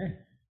 Okay.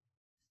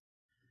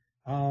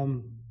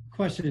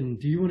 Question,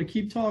 do you want to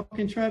keep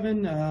talking,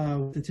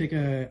 Trevin? To take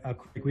a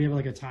quick, we have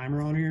like a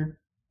timer on here,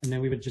 and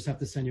then we would just have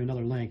to send you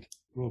another link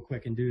real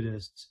quick and do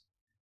this.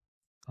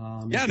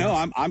 I'm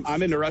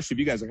in a rush. If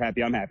you guys are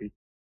happy, I'm happy.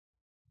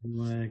 You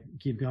want to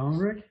keep going,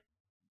 Rick?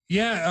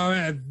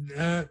 Yeah.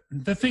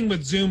 The thing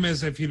with Zoom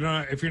is if you're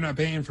not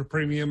paying for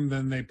premium,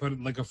 then they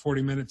put like a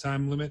 40-minute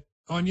time limit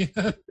on you,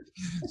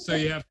 so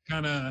you have to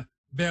kind of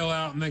bail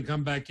out and then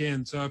come back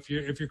in. So if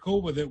you're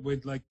cool with it,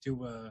 we'd like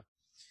to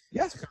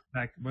to come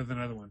back with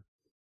another one.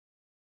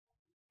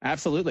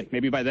 Absolutely.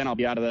 Maybe by then I'll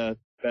be out of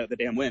the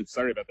damn wind.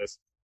 Sorry about this.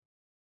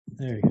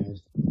 There he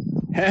goes.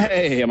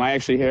 Hey, am I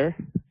actually here?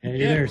 Hey,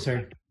 you're there,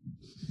 sir.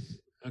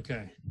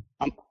 Okay.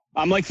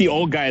 I'm like the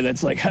old guy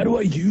that's like, how do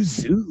I use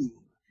Zoom?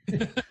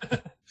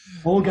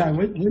 Old guy,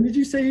 when did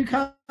you say you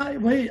caught?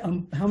 Wait,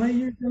 how many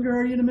years younger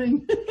are you to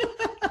me?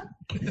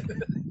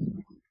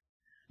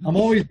 I'm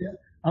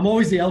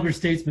always the elder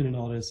statesman in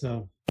all this.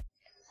 So,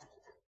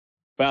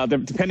 well,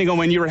 depending on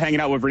when you were hanging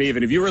out with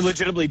Raven, if you were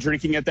legitimately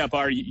drinking at that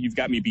bar, you've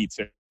got me beat,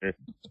 sir.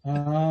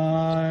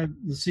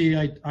 Let's see.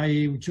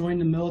 I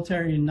joined the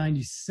military in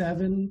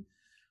 '97.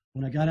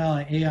 When I got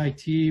out of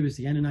AIT, it was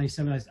the end of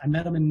 '97. I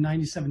met him in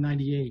 '97,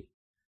 '98,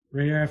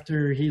 right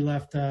after he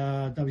left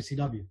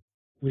WCW.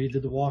 When he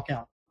did the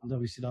walkout on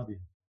WCW.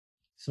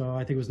 So I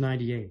think it was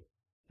 98,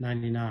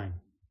 99.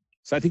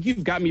 So I think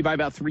you've got me by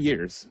about 3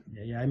 years.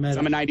 Yeah, I met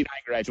him. I'm a 99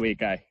 graduate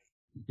guy.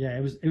 Yeah,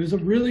 it was a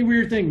really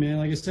weird thing, man.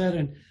 Like I said,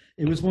 and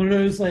it was one of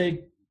those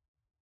like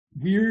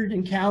weird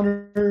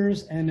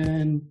encounters. And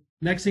then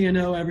next thing I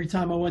know, every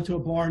time I went to a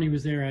bar and he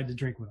was there, I had to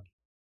drink with him.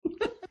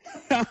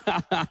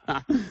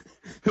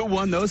 Who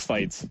won those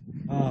fights?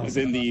 As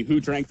in the who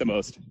drank the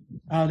most?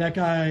 Oh, that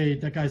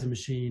guy's a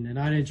machine, and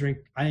I didn't drink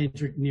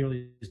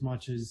nearly as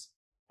much as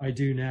I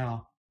do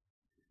now.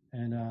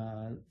 And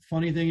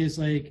funny thing is,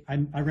 like,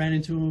 I ran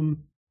into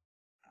him.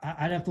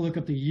 I'd have to look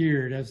up the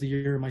year. That was the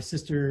year my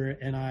sister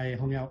and I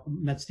hung out,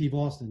 met Steve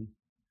Austin.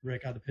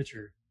 Rick got the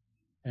picture,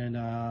 and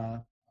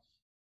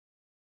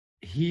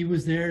he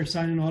was there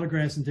signing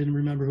autographs and didn't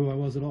remember who I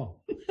was at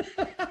all.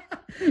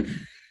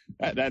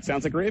 That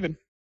sounds like Raven.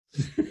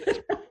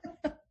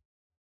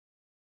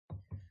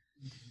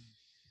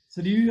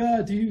 So do you,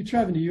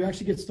 Trevin, do you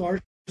actually get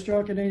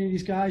starstruck at any of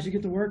these guys you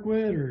get to work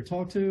with or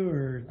talk to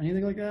or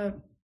anything like that?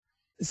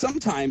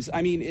 Sometimes.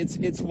 I mean,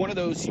 it's one of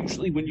those,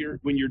 usually when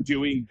you're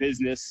doing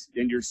business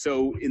and you're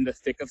so in the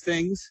thick of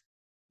things,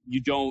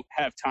 you don't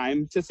have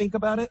time to think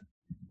about it.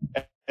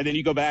 And then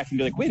you go back and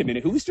be like, wait a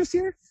minute, who was just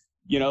here?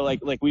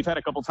 Like we've had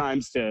a couple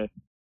times to,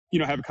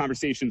 have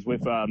conversations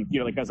with,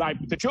 because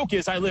the joke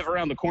is I live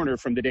around the corner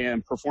from the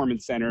damn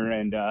Performance Center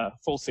and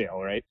Full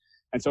Sail, right?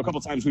 And so a couple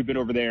times we've been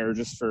over there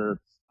just for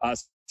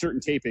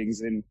certain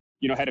tapings and,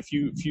 had a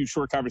few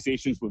short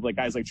conversations with like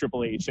guys like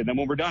Triple H. And then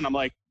when we're done, I'm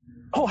like,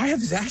 oh, I have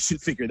this action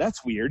figure.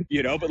 That's weird,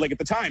 but like at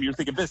the time you're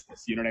thinking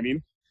business, you know what I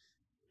mean?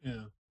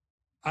 Yeah.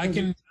 I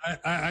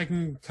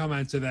can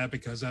comment to that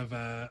because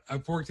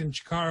I've worked in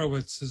Chikara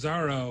with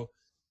Cesaro.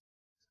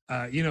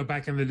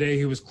 Back in the day,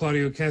 he was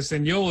Claudio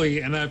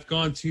Castagnoli, and I've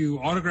gone to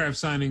autograph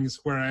signings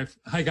where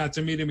I got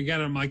to meet him again.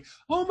 I'm like,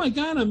 oh my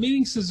God, I'm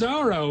meeting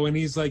Cesaro. And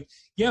he's like,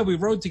 yeah, we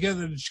rode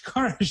together to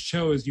Chikara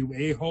shows, you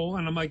a-hole.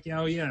 And I'm like,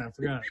 yeah, oh yeah, I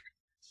forgot.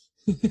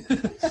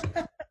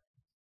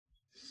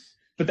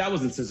 But that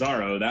wasn't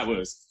Cesaro. That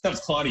was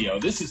Claudio.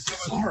 This is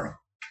Cesaro.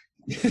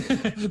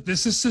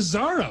 This is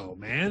Cesaro,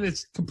 man.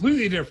 It's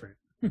completely different.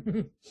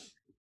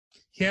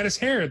 He had his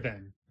hair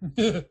then.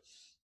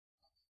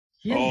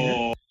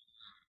 Oh.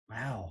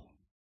 Wow.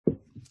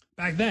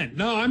 Back then.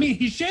 No, I mean,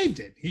 he shaved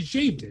it.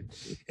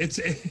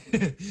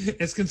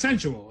 It's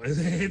consensual.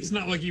 It's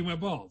not like he went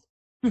bald.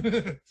 Okay.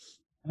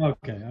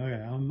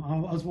 I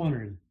was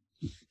wondering.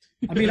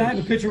 I mean, I have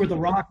a picture with the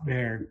Rock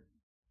there.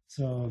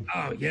 So.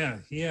 Oh, yeah.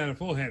 He had a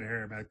full head of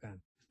hair back then.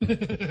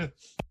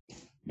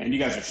 Man, you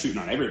guys are shooting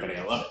on everybody.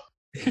 I love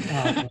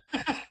it.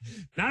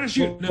 Not a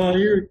shoot. Well,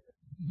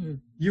 No.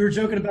 you were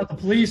joking about the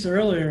police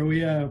earlier. We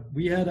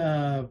had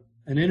an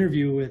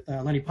interview with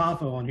Lenny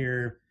Poffo on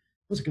here.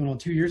 What's it going on?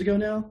 2 years ago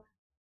now?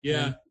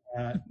 Yeah.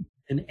 And,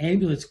 an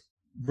ambulance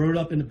rode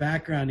up in the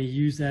background. He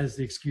used that as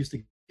the excuse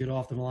to get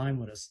off the line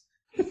with us.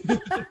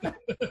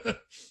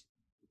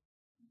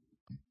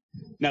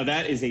 Now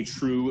that is a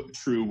true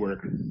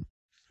worker.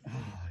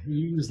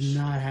 He was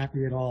not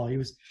happy at all. He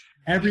was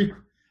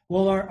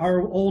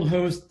our old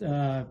host,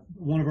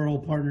 one of our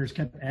old partners,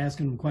 kept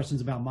asking him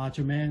questions about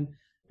Macho Man,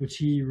 which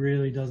he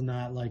really does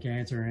not like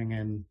answering,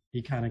 and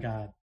he kind of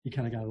got a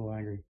little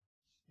angry.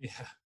 Yeah.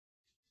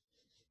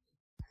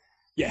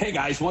 Yeah, hey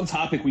guys, one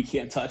topic we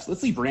can't touch.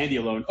 Let's leave Brandy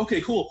alone. Okay,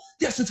 cool.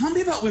 Yeah, so tell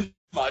me about when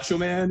Macho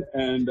Man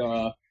and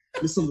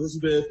Miss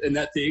Elizabeth and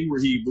that thing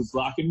where he was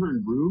locking her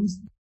in rooms.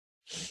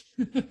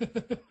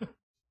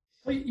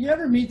 Well, you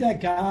ever meet that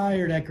guy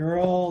or that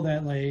girl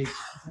that like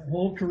their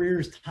whole career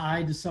is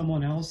tied to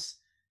someone else,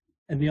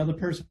 and the other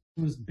person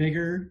was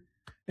bigger,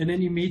 and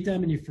then you meet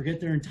them and you forget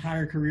their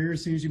entire career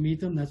as soon as you meet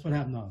them? That's what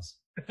happened to us.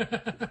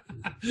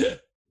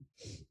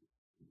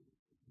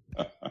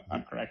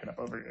 I'm cracking up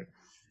over here.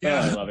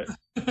 Yeah, I love it.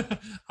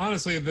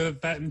 Honestly,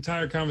 that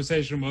entire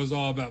conversation was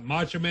all about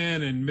Macho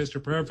Man and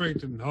Mr.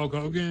 Perfect and Hulk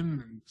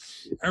Hogan and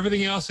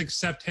everything else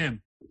except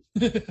him.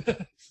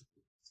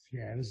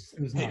 Yeah, it was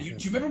not Hey, do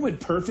good. you remember when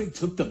Perfect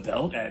took the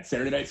belt at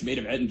Saturday Night's Main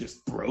Event and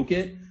just broke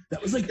it?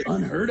 That was like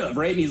unheard of,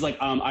 right? And he's like,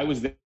 I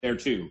was there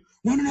too.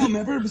 No,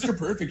 remember Mr.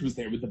 Perfect was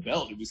there with the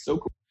belt. It was so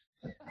cool.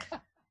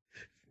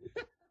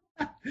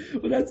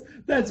 Well,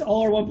 that's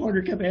all our one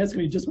partner kept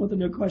asking me. Just want to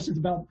know questions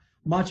about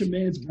Macho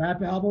Man's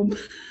rap album.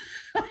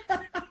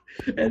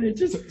 And it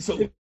just So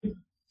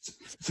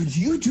do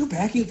you do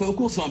backing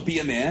vocals on Be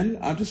a Man?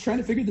 I'm just trying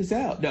to figure this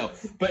out. No,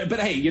 but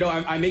hey, you know,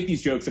 I make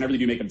these jokes and I really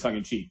do make them tongue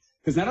in cheek,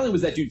 because not only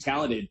was that dude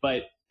talented,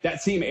 but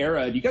that same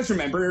era. Do you guys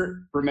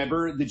remember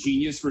the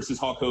Genius versus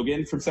Hulk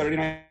Hogan from Saturday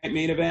Night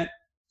Main Event?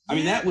 I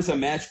mean, that was a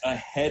match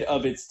ahead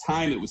of its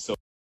time. It was so.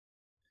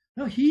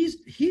 no,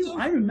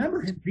 I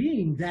remember him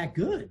being that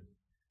good,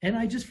 and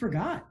I just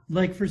forgot.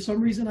 Like for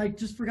some reason, I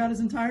just forgot his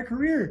entire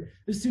career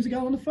as soon as I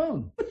got on the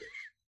phone.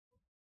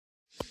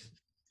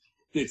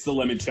 It's the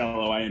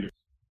limoncello. I understand.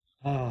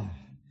 Oh,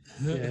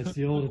 yeah, it's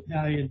the old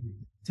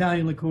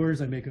Italian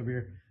liqueurs I make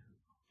over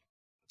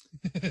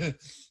here.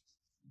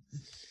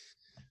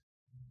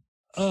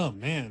 Oh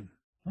man.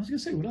 I was gonna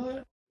say,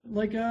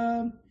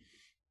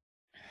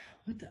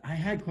 I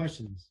had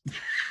questions.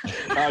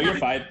 Oh, you're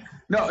fine.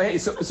 No, hey,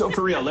 so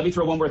for real, let me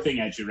throw one more thing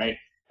at you, right?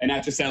 And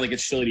not just sound like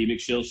it's Shillity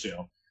McShill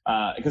show.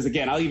 Because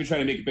again, I'll even try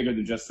to make it bigger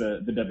than just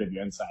the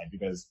WWN side,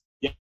 because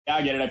yeah,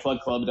 I get it. I plug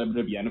Club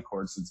WWN, of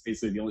course. It's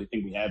basically the only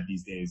thing we have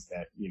these days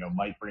that, you know,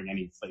 might bring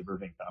any flavor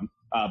of income.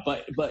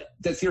 But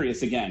that's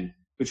serious again.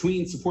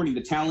 Between supporting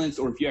the talents,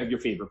 or if you have your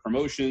favorite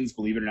promotions,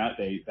 believe it or not,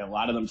 a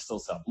lot of them still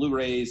sell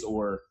Blu-rays,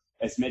 or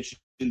as mentioned,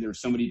 there's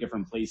so many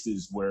different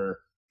places where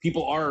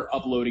people are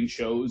uploading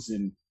shows,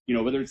 and, you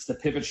know, whether it's the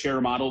pivot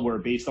share model where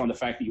based on the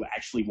fact that you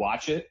actually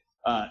watch it,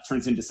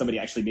 turns into somebody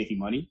actually making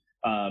money.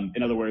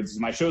 In other words,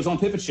 my show's on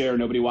pivot share,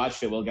 nobody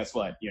watched it. Well, guess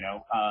what? You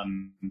know,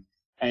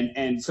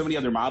 and so many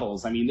other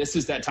models. I mean, this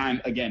is that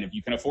time again. If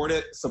you can afford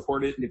it,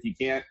 support it, and if you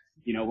can't,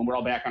 you know, when we're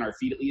all back on our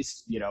feet, at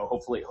least, you know,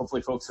 hopefully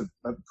folks have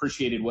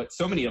appreciated what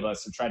so many of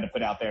us have tried to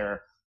put out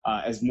there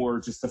as more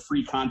just the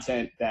free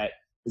content that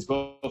is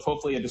both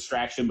hopefully a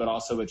distraction, but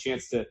also a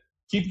chance to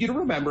keep you to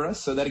remember us,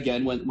 so that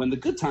again, when the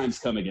good times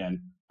come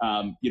again,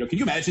 you know, can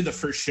you imagine the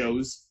first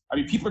shows? I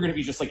mean, people are going to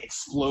be just like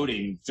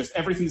exploding. Just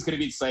everything's going to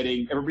be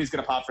exciting. Everybody's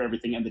going to pop for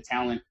everything, and the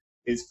talent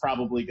is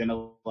probably going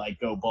to like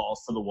go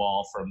balls to the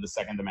wall from the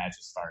second the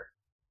matches start.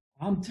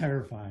 I'm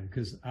terrified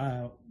because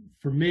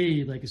for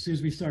me, like as soon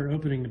as we start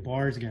opening the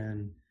bars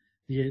again,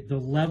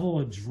 the level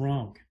of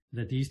drunk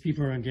that these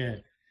people are going to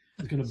get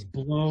is going to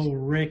blow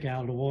Rick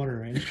out of the water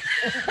right now.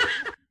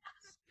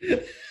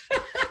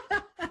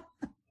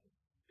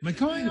 Am I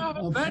going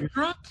off that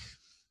drunk?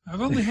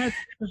 I've only had 6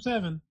 or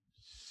 7.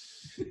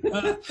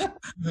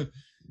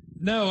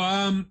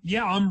 No,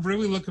 yeah, I'm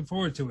really looking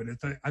forward to it.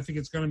 I think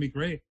it's going to be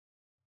great.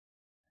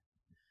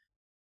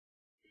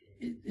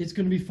 It's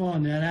going to be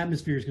fun. That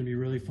atmosphere is going to be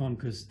really fun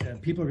because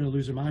people are going to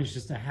lose their minds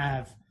just to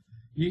have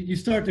you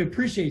start to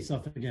appreciate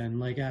stuff again,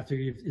 like after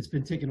it's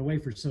been taken away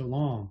for so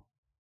long.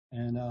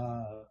 And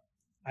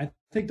I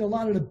think a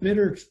lot of the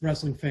bitter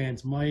wrestling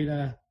fans might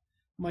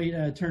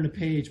turn the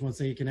page once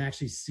they can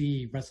actually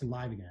see wrestling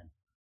live again.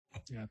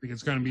 Yeah, I think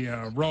it's going to be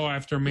a Raw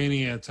after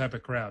Mania type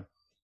of crowd.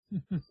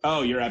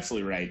 Oh, you're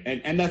absolutely right.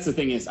 And that's the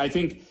thing is, I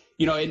think,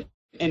 you know,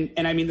 and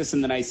I mean this in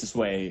the nicest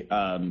way.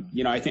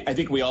 You know, I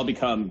think we all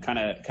become kind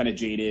of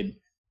jaded.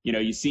 You know,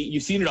 you've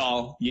seen it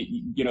all.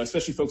 You know,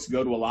 especially folks who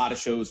go to a lot of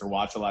shows or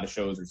watch a lot of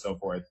shows or so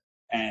forth.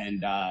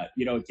 And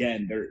you know,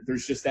 again,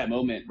 there's just that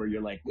moment where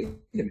you're like, wait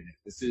a minute,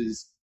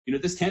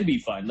 this can be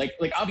fun. Like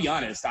I'll be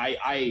honest,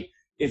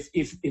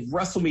 if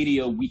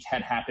WrestleMania week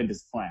had happened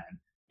as planned,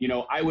 you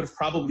know, I would have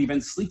probably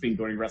been sleeping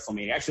during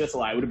WrestleMania. Actually, that's a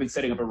lie. I would have been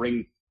setting up a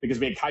ring because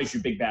we had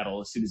Kaiju Big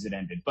Battle as soon as it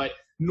ended. But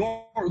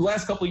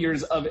last couple of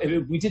years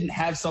if we didn't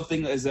have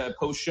something as a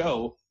post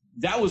show,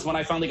 that was when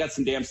I finally got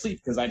some damn sleep,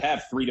 because I'd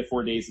have 3 to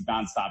 4 days of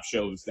nonstop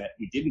shows that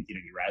we didn't get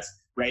any rest,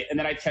 right? And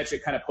then I'd catch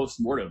it kind of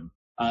post-mortem.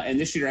 And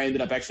this year I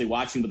ended up actually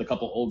watching with a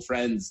couple old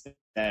friends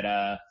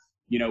that,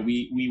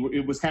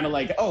 it was kind of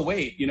like, oh,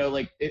 wait,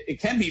 it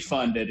can be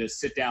fun to just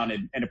sit down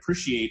and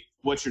appreciate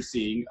what you're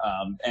seeing.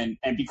 And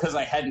because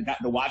I hadn't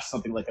gotten to watch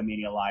something like a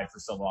Mania Live for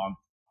so long,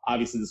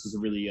 obviously this was a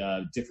really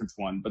different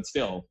one, but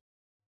still.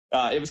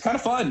 It was kind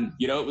of fun.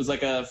 It was like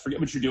forget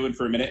what you're doing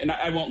for a minute. And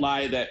I won't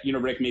lie that,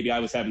 Rick, maybe I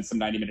was having some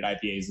 90-minute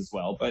IPAs as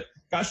well. But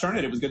gosh darn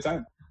it was a good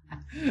time.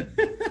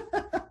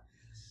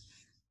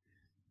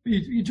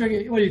 You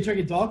drinking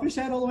Dogfish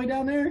Head all the way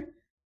down there?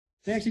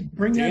 They actually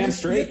bring that damn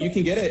straight. You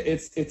can get it.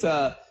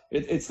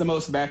 It's the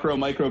most macro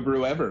micro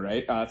brew ever,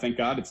 right? Thank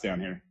God it's down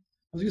here.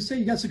 I was going to say,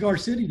 you got Cigar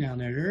City down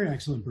there. They're an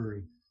excellent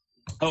brewery.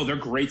 Oh, they're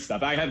great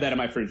stuff. I have that in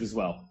my fridge as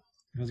well.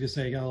 I was going to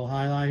say, you got a little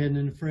highlight hidden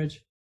in the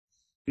fridge?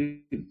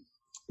 Mm-hmm.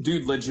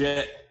 Dude,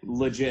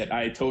 legit.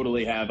 I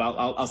totally have.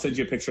 I'll send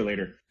you a picture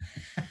later.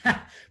 If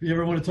you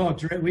ever want to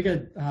talk, we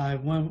got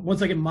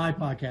once I get my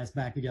podcast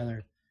back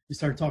together, we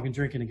start talking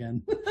drinking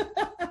again.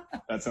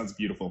 That sounds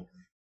beautiful.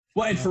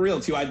 Well, and for real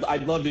too,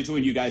 I'd love to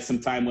join you guys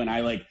sometime when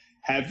I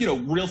have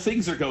real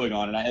things are going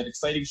on and I have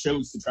exciting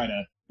shows to try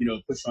to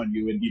push on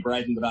you and be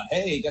bragging about,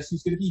 hey, guess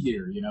who's going to be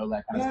here?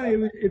 That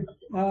kind of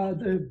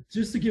stuff.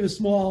 Just to give a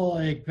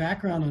small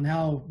background on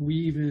how we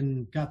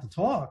even got to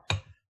talk.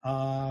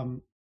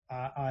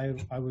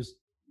 I was,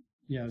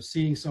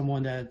 seeing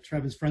someone that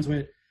Trevin's friends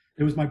with.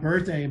 It was my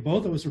birthday, and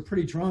both of us were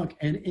pretty drunk.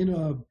 And in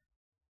a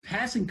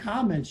passing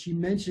comment, she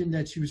mentioned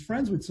that she was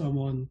friends with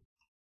someone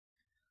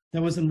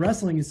that was in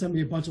wrestling and sent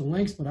me a bunch of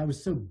links, but I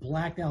was so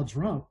blacked out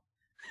drunk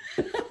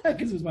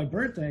because it was my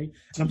birthday.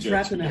 And I'm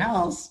trapped in the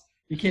house.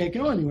 You can't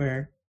go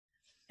anywhere.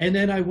 And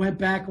then I went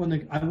back through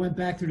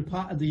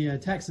the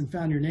text and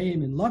found your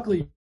name, and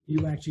luckily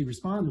you actually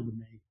responded with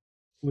me,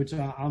 which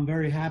I'm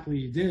very happy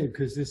you did,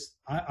 because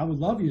I would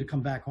love you to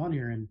come back on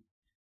here and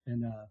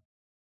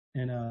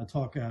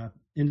talk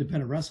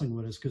independent wrestling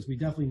with us, because we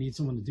definitely need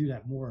someone to do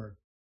that more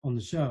on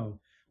the show.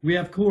 We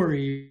have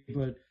Corey,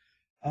 but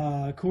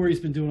Corey's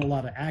been doing a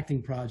lot of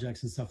acting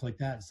projects and stuff like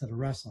that instead of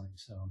wrestling.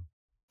 So,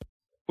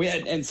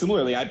 and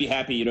similarly, I'd be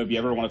happy, if you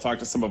ever want to talk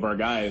to some of our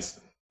guys.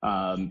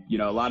 A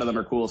lot of them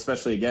are cool,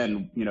 especially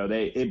again,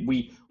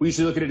 we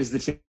usually look at it as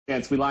the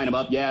chance. We line them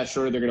up. Yeah,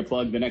 sure, they're going to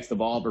plug the next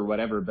Evolve or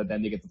whatever, but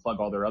then they get to plug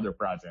all their other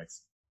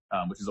projects,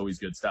 which is always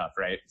good stuff,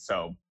 right?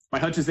 So my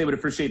hunch is they would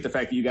appreciate the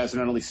fact that you guys are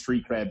not only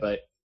street cred, but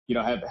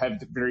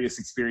have various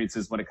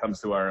experiences when it comes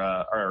to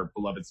our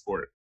beloved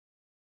sport.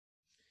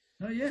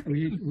 Oh yeah,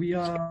 we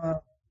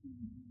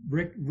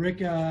Rick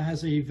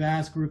has a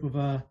vast group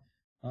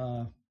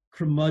of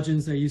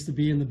curmudgeons that used to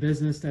be in the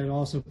business that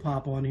also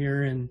pop on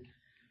here and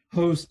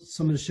host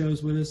some of the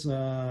shows with us.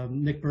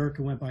 Nick Burke,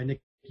 who went by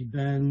Nicky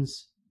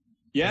Benz.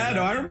 Yeah,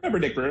 no, I remember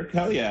Nick Burke.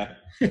 Hell yeah.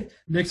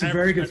 Nick's a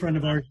very good friend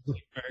of ours.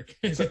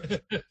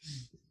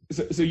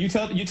 So you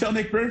tell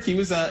Nick Burke he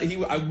was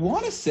I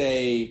want to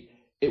say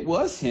it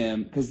was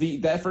him, because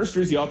that first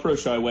Jersey All Pro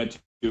show I went to,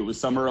 it was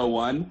Summer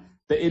 01.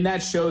 But in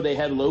that show they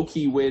had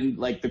Low-Key win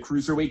the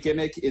cruiserweight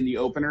gimmick in the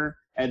opener,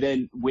 and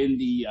then win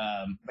the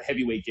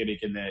heavyweight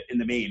gimmick in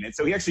the main. And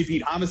so he actually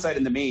beat Homicide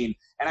in the main.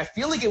 And I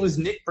feel like it was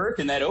Nick Burke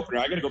in that opener.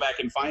 I got to go back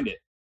and find it.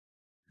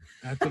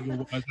 I think it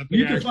was.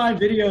 You can find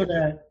video of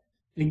that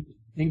and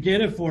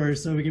get it for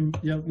us, so we can.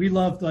 We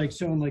love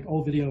showing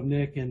old video of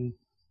Nick, and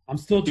I'm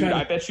still trying.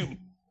 Dude,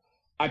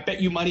 I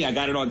bet you money I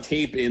got it on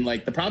tape. In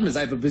the problem is I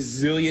have a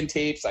bazillion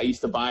tapes. I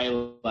used to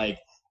buy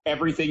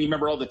everything. You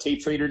remember all the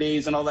tape trader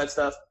days and all that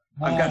stuff?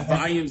 I've got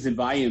volumes and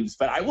volumes,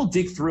 but I will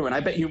dig through, and I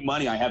bet you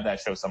money I have that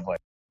show someplace.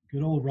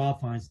 Good old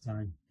Rob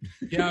Feinstein.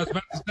 Yeah, I was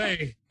about to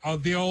say,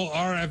 the old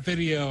RF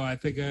video, I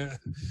think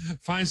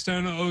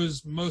Feinstein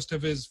owes most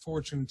of his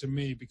fortune to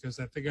me, because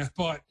I think I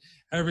bought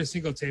every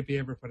single tape he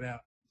ever put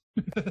out.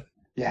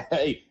 Yeah,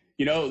 hey,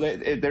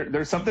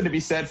 there's something to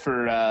be said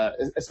for,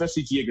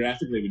 especially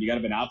geographically, when you got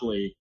a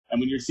monopoly, and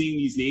when you're seeing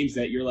these names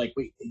that you're like,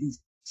 wait,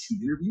 these 2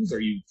 interviews?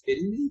 Are you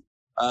kidding me?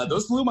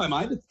 Those blew my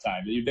mind at the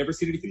time. You've never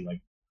seen anything like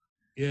that.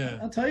 Yeah,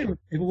 I'll tell you,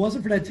 if it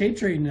wasn't for that tape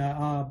trading,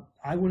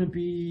 I wouldn't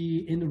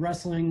be into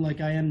wrestling like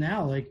I am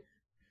now.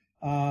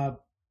 I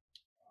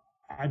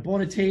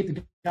bought a tape.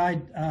 The guy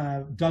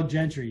Doug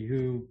Gentry,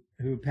 who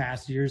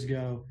passed years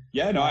ago.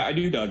 Yeah, no, I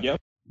knew Doug.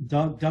 Yep.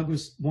 Doug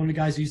was one of the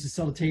guys who used to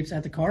sell the tapes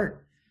at the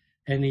cart,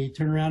 and he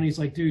turned around and he's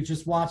like, "Dude,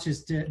 just watch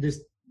this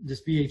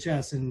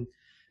VHS." And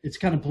it's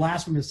kind of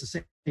blasphemous to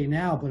say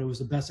now, but it was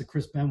the best of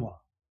Chris Benoit,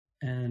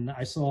 and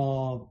I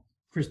saw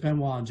Chris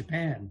Benoit in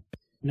Japan.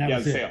 And that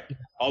was it.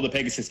 All the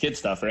Pegasus Kid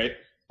stuff, right?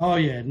 Oh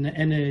yeah,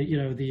 and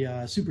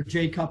the Super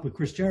J Cup with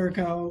Chris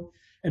Jericho,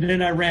 and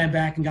then I ran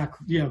back and got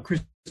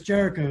Chris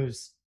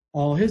Jericho's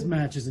all his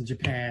matches in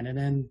Japan, and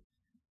then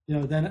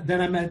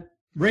then I met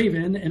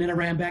Raven, and then I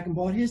ran back and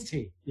bought his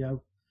tape.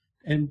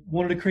 And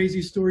one of the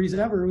craziest stories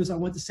ever was I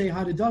went to say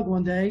hi to Doug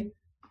one day,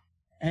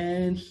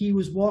 and he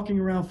was walking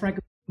around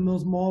Franco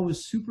Mills Mall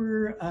was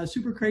super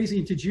crazy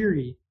in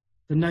Tajiri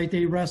the night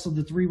they wrestled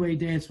the three-way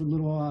dance with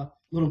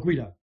little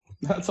Guido.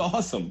 That's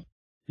awesome.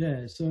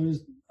 Yeah, so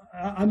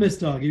I miss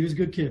Doug. He was a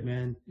good kid,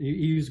 man.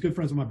 He was good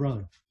friends with my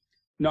brother.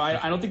 No,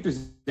 I don't think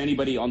there's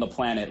anybody on the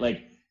planet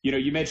like,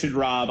 you mentioned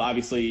Rob,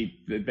 obviously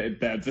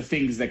the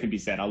things that can be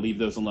said. I'll leave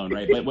those alone,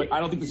 right? But I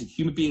don't think there's a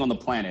human being on the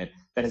planet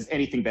that has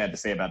anything bad to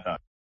say about Doug.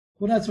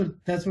 Well,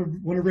 that's what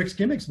one of Rick's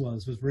gimmicks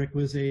was Rick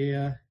was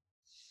a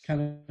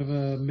kind of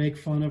a make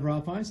fun of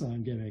Rob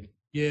Feinstein gimmick.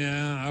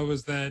 Yeah, I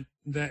was that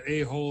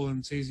a-hole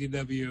in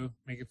CZW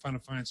making fun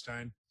of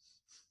Feinstein.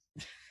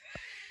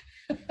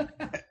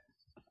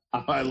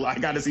 I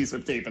got to see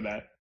some tape of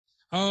that.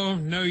 Oh,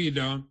 no, you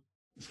don't.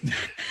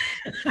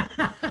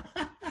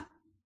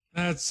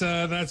 That's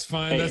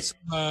fine. Hey. That's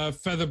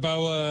Feather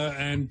Boa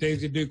and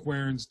Daisy Duke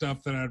wearing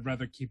stuff that I'd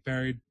rather keep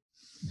buried.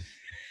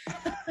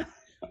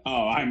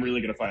 Oh, I'm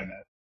really going to find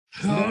that.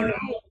 Oh,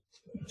 no.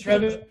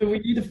 Trevin,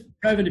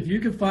 Trevin, if you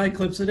can find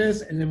clips of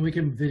this and then we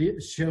can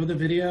show the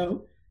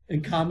video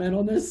and comment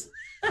on this.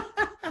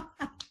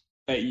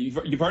 Hey,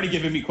 you've already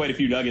given me quite a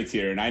few nuggets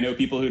here, and I know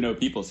people who know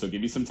people, so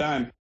give me some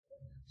time.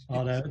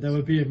 Oh, that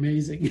would be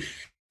amazing.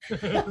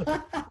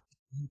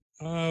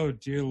 Oh,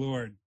 dear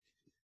Lord.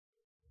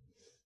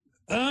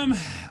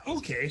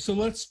 Okay, so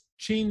let's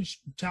change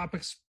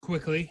topics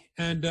quickly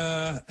and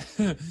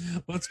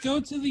let's go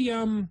to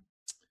the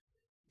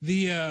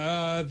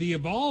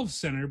Evolve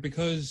Center,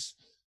 because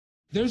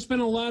there's been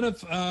a lot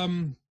of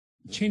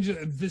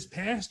changes this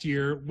past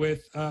year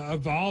with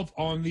Evolve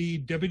on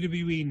the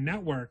WWE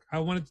Network. I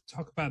wanted to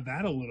talk about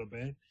that a little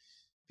bit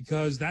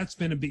because that's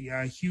been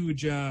a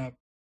huge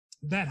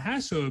that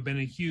has to have been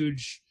a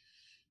huge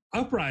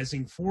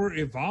uprising for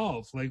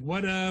Evolve. Like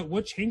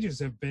what changes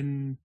have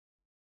been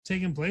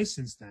taking place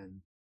since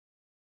then?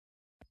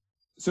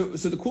 So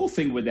the cool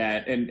thing with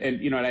that, and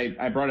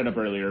I brought it up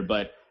earlier,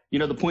 but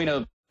the point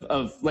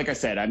of like I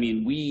said, I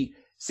mean, we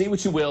say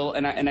what you will,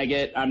 and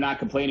I'm not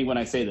complaining when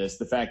I say this,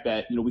 the fact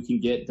that we can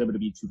get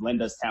WWE to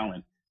lend us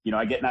talent.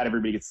 I get not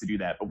everybody gets to do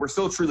that, but we're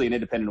still truly an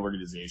independent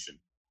organization,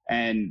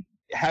 and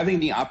having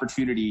the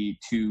opportunity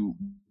to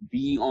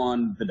be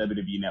on the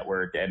WWE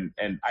Network, and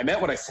I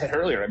meant what I said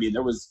earlier. I mean,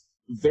 there was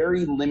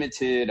very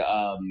limited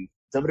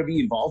WWE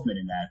involvement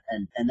in that,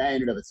 and that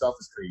in and of itself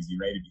is crazy,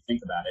 right? If you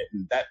think about it,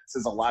 and that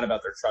says a lot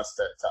about their trust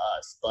to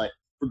us. But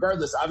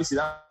regardless, obviously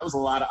that was a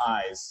lot of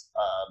eyes,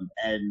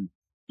 and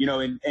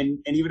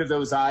even if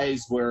those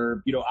eyes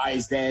were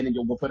eyes then, and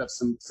we'll put up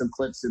some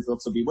clips, and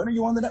folks will be, when are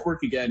you on the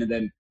network again? And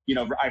then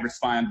I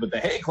respond with the,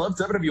 hey, Club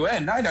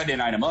WWN,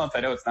 $9.99 a month.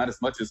 I know it's not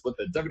as much as what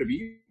the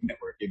WWE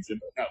Network gives you,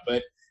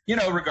 but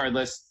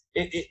regardless,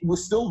 it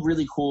was still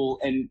really cool,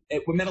 and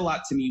what meant a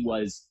lot to me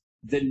was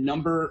the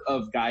number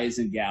of guys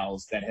and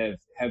gals that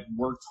have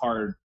worked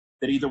hard,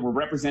 that either were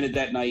represented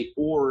that night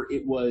or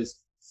it was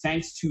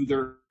thanks to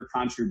their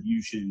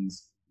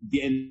contributions,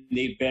 and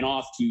they've been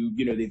off to,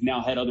 they've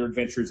now had other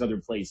adventures, other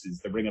places,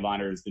 the Ring of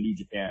Honors, the New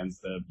Japans,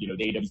 the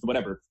AEWs, the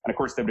whatever, and of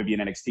course WWE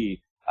and NXT.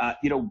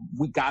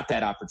 We got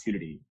that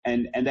opportunity,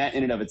 and that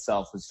in and of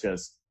itself was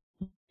just,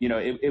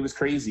 it was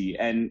crazy,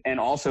 and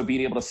also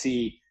being able to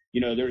see,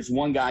 there's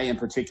one guy in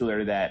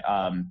particular that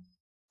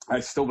I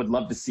still would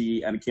love to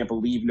see, and I can't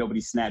believe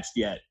nobody snatched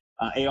yet.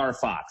 AR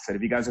Fox. And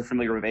if you guys are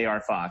familiar with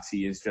AR Fox,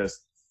 he is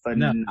just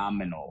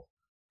phenomenal.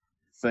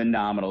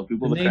 Phenomenal.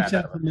 Google the the name crap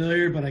sounds out of him.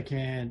 familiar, but I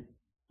can't.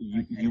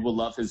 You will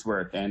love his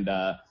work, and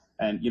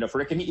for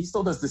Rick, and he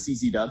still does the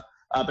CZ dub,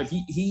 but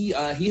he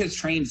has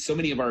trained so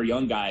many of our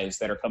young guys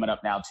that are coming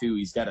up now too.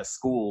 He's got a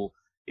school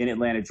in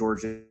Atlanta,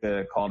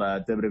 Georgia called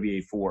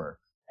WWA4,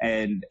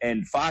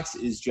 and Fox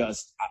is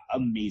just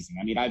amazing.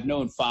 I mean, I've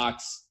known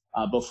Fox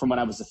both from when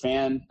I was a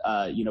fan,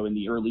 in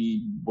the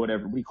early,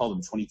 whatever we call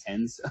them,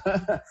 2010s,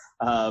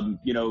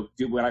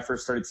 when I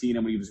first started seeing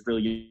him when he was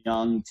really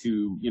young,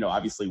 to,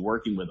 obviously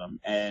working with him.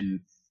 And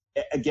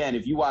again,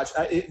 if you watch,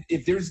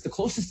 if there's the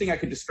closest thing I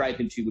could describe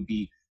him to would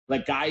be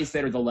like guys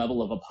that are the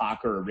level of a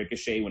Pac or a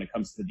Ricochet when it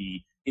comes to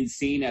the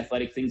insane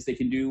athletic things they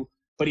can do,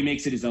 but he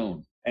makes it his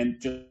own. And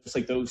just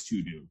like those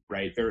two do,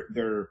 right?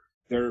 They're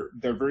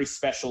very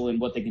special in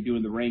what they can do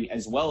in the ring,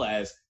 as well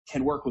as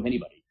can work with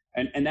anybody.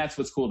 And that's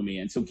what's cool to me.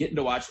 And so getting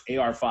to watch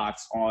AR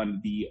Fox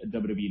on the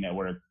WWE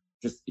Network,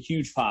 just a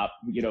huge pop,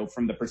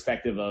 from the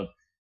perspective of,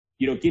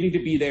 getting to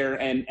be there.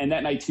 And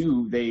that night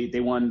too, they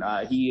won,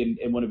 he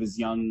and one of his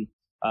young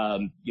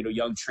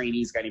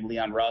trainees, a guy named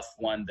Leon Ruff,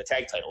 won the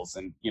tag titles,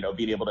 and,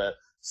 being able to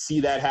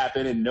see that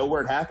happen and know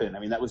where it happened. I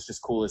mean, that was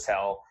just cool as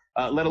hell.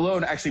 Let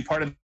alone actually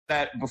part of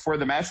that before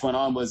the match went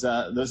on was,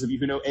 those of you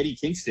who know Eddie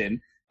Kingston,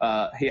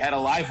 he had a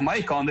live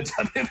mic on the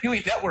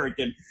WWE Network,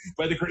 and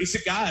by the grace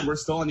of God, we're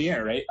still on the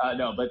air, right?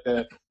 No, but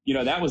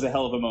that was a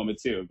hell of a moment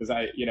too, because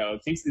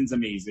Kingston's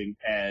amazing,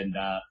 and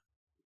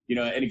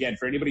and again,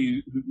 for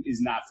anybody who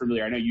is not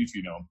familiar, I know you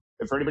two know him,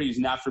 but for anybody who's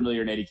not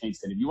familiar in Eddie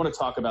Kingston, if you want to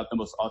talk about the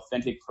most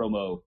authentic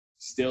promo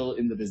still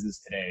in the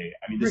business today,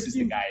 I mean, this is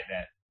the guy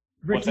that.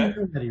 Rick, you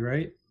know Eddie,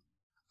 right?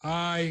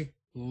 I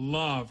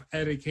love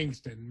Eddie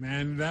Kingston,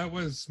 man. That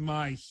was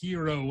my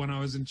hero when I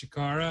was in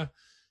Chikara.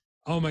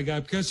 Oh my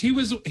God, because he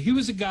was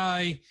a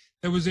guy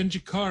that was in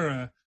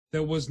Jakarta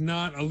that was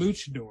not a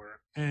luchador,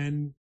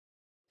 and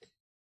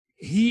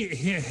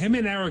him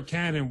and Eric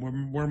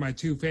Cannon were my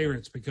two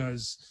favorites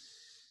because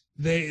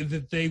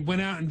they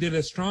went out and did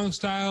a strong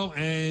style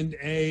and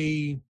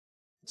a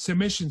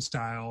submission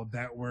style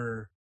that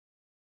were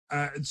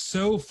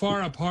so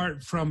far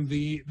apart from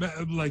the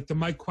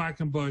Mike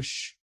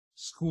Quackenbush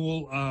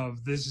school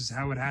of this is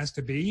how it has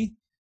to be,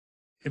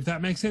 if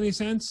that makes any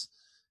sense.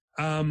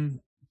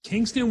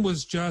 Kingston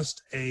was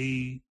just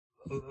he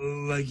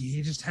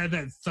just had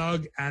that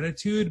thug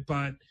attitude,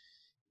 but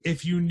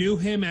if you knew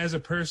him as a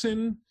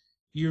person,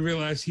 you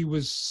realize he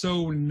was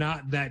so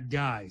not that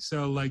guy.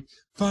 So like,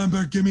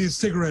 Feinberg, give me a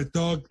cigarette,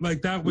 dog.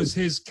 Like that was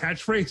his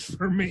catchphrase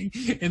for me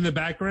in the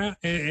background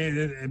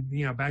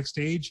and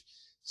backstage.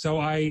 So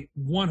I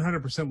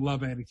 100%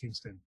 love Eddie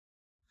Kingston.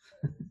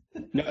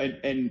 No,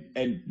 and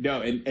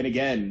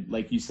again,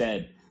 like you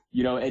said,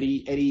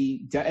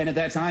 Eddie, and at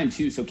that time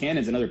too. So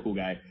Cannon's another cool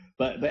guy,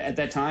 but at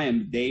that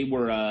time they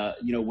were,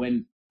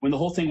 when the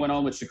whole thing went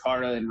on with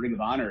Shikara and Ring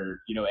of Honor,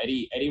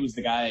 Eddie was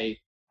the guy.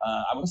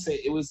 I want to say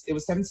it was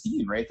Kevin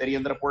Steen, right? That he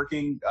ended up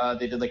working.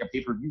 They did like a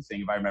pay-per-view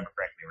thing, if I remember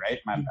correctly, right?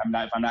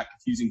 I'm not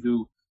confusing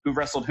who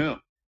wrestled whom.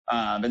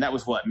 And that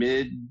was what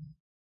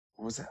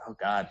what was that? Oh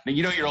God. Now,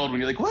 you're old when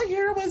you're like, what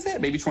year was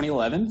that? Maybe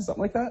 2011,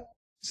 something like that.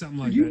 Something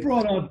like that. You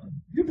brought up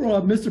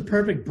Mr.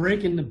 Perfect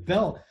breaking the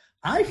belt.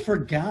 I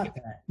forgot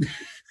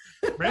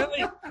that.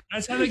 Really?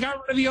 That's how they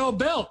got rid of the old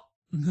belt.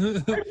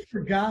 I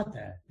forgot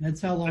that.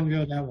 That's how long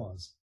ago that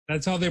was.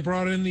 That's how they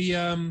brought in the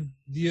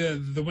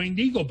Winged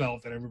Eagle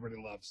belt that everybody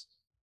loves.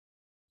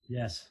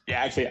 Yes.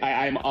 Yeah, actually,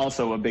 I'm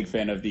also a big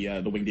fan of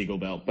the Winged Eagle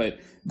belt, but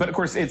of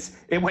course it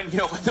went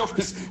there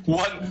was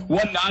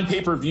one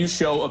non-pay-per-view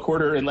show a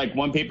quarter and like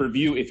one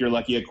pay-per-view if you're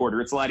lucky a quarter.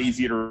 It's a lot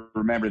easier to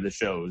remember the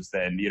shows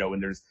than when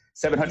there's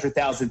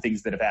 700,000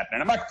 things that have happened.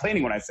 And I'm not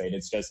complaining when I say it.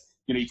 It's just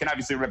you can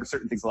obviously remember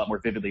certain things a lot more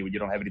vividly when you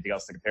don't have anything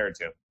else to compare it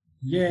to.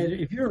 Yeah,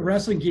 if you're a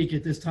wrestling geek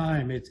at this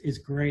time, it's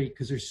great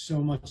because there's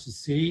so much to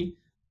see,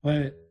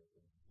 but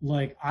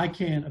like I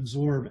can't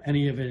absorb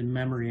any of it in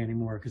memory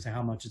anymore because of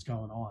how much is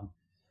going on.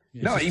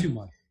 It's too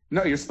much.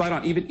 No, you're spot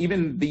on.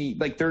 Even the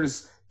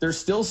there's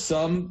still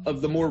some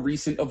of the more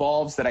recent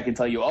Evolves that I can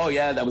tell you. Oh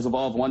yeah, that was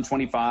Evolve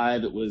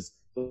 125. It was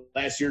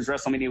last year's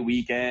WrestleMania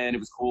weekend. It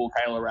was cool.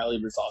 Kyle O'Reilly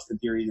versus Austin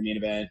Theory in the main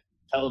event.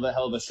 Hell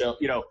of a show.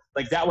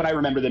 Like that one I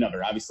remember the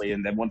number obviously,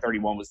 and then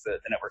 131 was the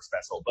network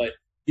special. But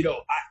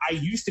I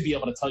used to be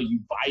able to tell you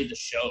by the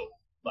show,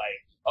 like,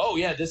 oh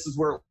yeah, this is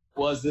where it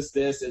was,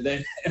 this, and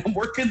then I'm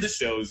working the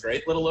shows,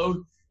 right? Let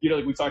alone,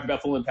 like we talked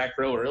about Full Impact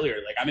Pro earlier.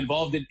 Like I'm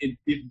involved in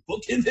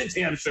booking the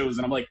damn shows,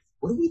 and I'm like,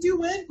 what do we do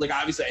when? Like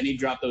obviously I need to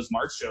drop those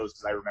March shows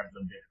because I remember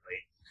them vividly.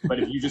 But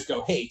if you just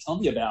go, hey, tell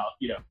me about,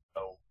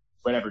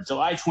 whatever,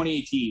 July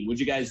 2018, what'd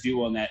you guys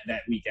do on that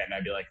weekend? And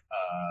I'd be like,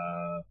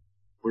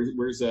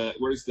 where's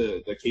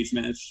the cage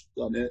match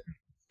on it?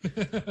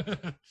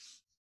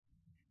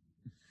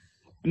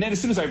 And then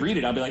as soon as I read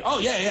it, I'll be like, oh,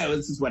 yeah,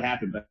 this is what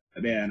happened. But,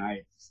 man,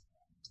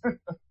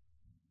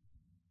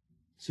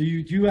 So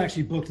you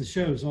actually book the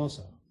shows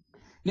also?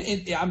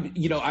 I'm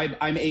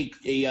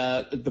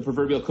the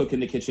proverbial cook in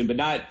the kitchen, but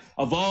not –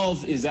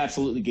 Evolve is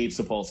absolutely Gabe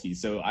Sapolsky.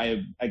 So,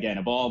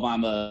 Evolve,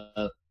 I'm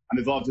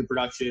involved in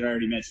production. I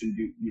already mentioned,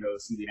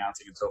 some of the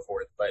announcing and so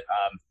forth. But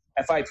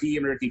FIP,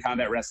 American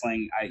Combat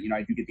Wrestling, I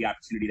do get the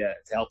opportunity to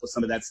help with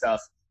some of that stuff.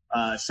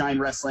 Shine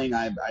Wrestling,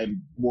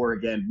 I'm more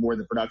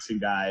the production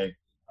guy.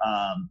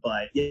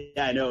 But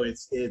yeah, I know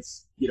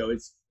it's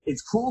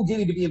cool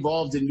getting to be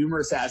involved in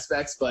numerous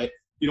aspects. But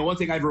one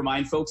thing I'd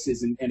remind folks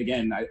is, and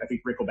again, I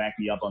think Rick will back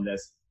me up on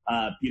this.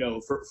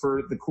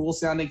 For the cool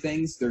sounding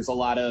things, there's a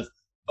lot of,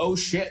 oh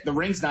shit, the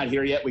ring's not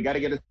here yet. We got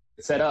to get it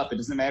set up. It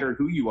doesn't matter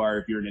who you are.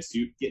 If you're in a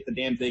suit, get the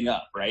damn thing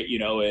up, right? Hey,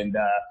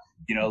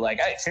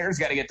 chairs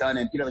got to get done,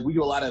 and we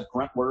do a lot of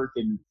grunt work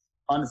and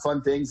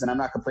unfun things. And I'm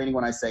not complaining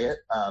when I say it,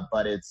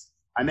 but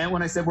I meant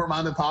when I said we're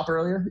mom and pop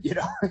earlier.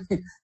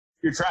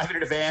 You're driving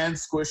in a van,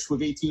 squished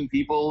with 18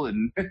 people,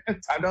 and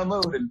time to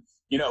unload. And,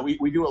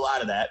 we do a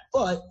lot of that.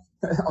 But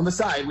on the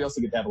side, we also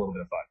get to have a little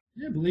bit of fun.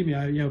 Yeah, believe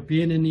me,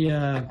 being in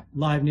the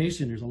Live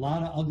Nation, there's a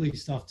lot of ugly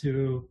stuff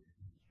to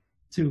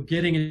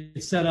getting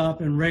it set up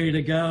and ready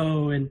to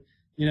go. And,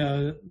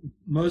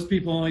 most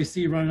people only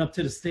see running up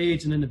to the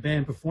stage and then the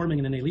band performing,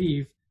 and then they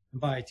leave and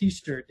buy a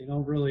T-shirt. They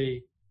don't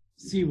really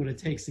see what it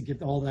takes to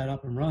get all that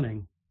up and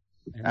running.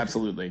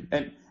 Absolutely.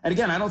 And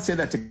again, I don't say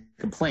that to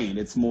complain.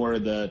 It's more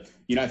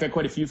I've had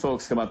quite a few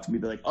folks come up to me.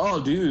 They're like,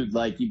 oh, dude,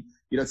 like,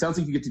 it sounds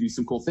like you get to do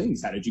some cool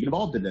things. How did you get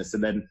involved in this?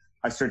 And then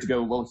I start to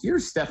go, well,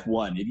 here's step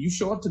one. If you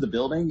show up to the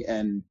building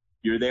and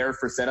you're there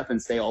for setup and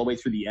stay all the way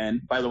through the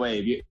end, by the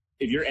way,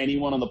 if you're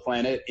anyone on the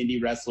planet,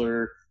 indie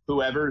wrestler,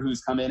 whoever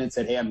who's come in and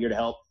said, hey, I'm here to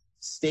help,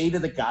 stay to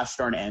the gosh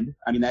darn end.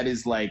 I mean, that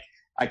is like,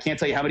 I can't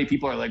tell you how many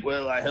people are like,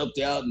 well, I helped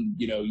out and,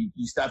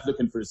 you stopped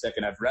looking for a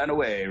second. I've run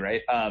away,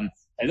 right? And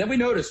then we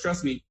noticed,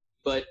 trust me.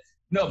 But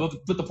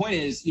the point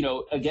is,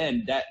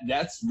 again,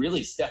 that's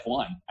really step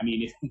one. I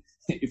mean,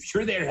 if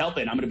you're there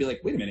helping, I'm going to be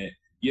like, wait a minute,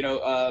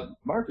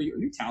 Mark, are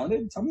you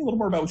talented? Tell me a little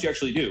more about what you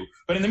actually do.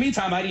 But in the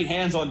meantime, I need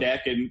hands on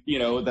deck, and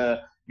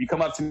you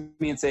come up to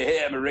me and say,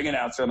 hey, I'm a ring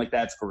announcer. I'm like,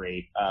 that's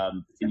great.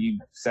 Can you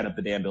set up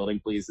the damn building,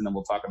 please? And then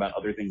we'll talk about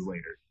other things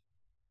later.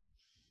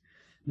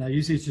 No,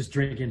 usually it's just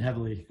drinking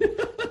heavily.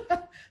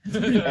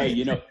 Hey,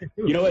 you know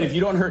what? If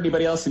you don't hurt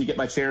anybody else and you get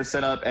my chair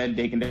set up and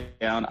taken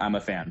down, I'm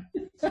a fan.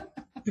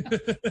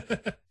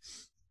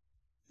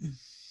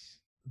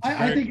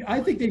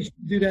 I think they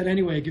should do that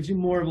anyway. It gives you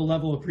more of a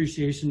level of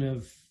appreciation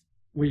of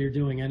what you're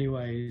doing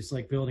anyway. It's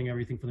like building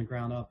everything from the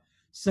ground up,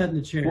 setting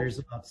the chairs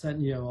up,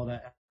 setting all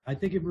that. I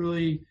think it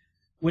really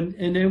when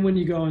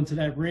you go into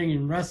that ring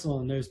and wrestle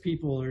and those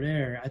people are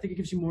there, I think it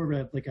gives you more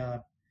of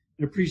an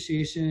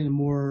appreciation and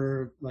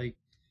more like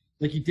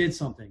you did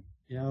something.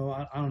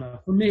 I don't know.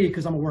 For me,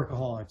 because I'm a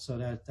workaholic, so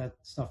that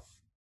stuff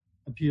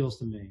appeals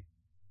to me.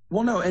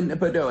 Well, no, and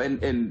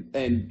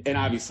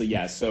obviously,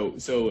 yes. So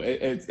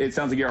it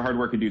sounds like you're a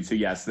hardworking dude. So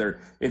yes,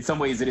 in some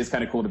ways it is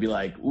kind of cool to be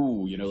like,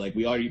 ooh, like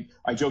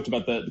I joked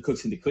about the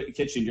cooks in the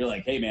kitchen. You're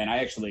like, hey man, I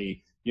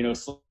actually,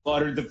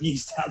 slaughtered the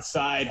beast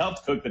outside,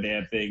 helped cook the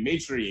damn thing,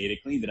 made sure he ate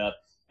it, cleaned it up,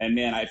 and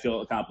man, I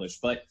feel accomplished.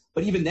 But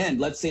even then,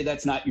 let's say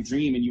that's not your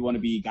dream and you want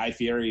to be Guy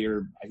Fieri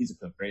or he's a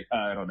cook, right?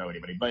 I don't know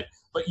anybody, but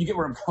you get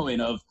where I'm going.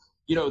 Of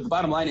the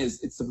bottom line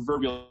is it's the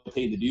proverbial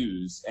pay the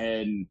dues.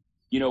 And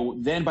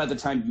then by the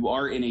time you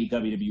are in a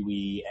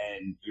WWE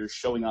and you're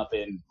showing up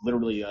in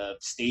literally a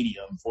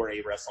stadium for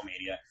a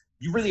WrestleMania,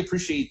 you really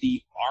appreciate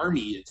the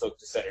army it took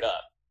to set it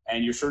up.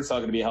 And you're sure it's all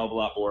going to be a hell of a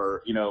lot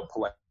more,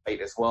 polite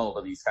as well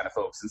to these kind of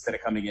folks instead of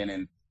coming in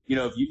and,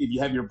 if you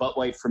have your butt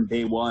wiped from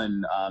day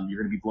one, you're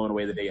going to be blown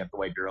away the day you have to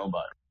wipe your own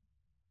butt.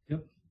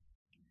 Yep.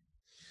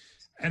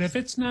 And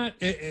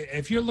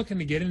if you're looking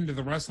to get into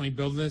the wrestling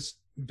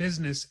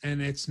business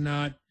and it's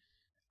not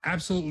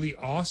absolutely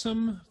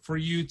awesome for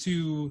you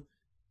to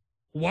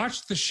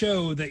watch the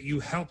show that you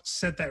helped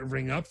set that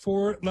ring up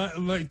for,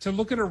 like to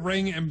look at a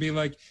ring and be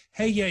like,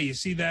 hey, yeah, you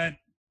see that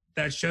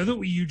show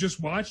that you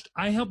just watched?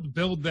 I helped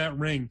build that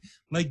ring.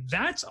 Like,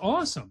 that's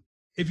awesome.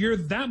 If you're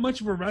that much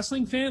of a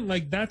wrestling fan,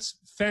 like, that's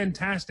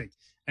fantastic.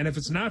 And if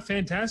it's not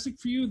fantastic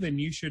for you, then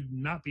you should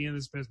not be in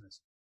this business.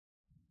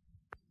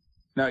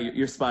 No,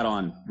 you're spot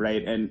on,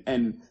 right? And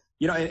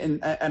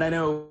I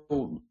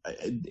know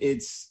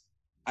it's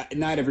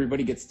not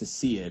everybody gets to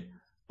see it,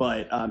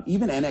 but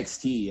even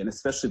NXT, and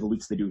especially the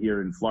leaks they do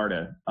here in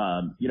Florida,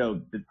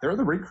 they're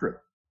the ring crew,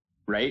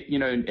 right?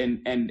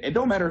 And it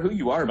don't matter who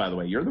you are, by the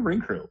way, you're the ring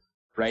crew,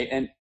 right?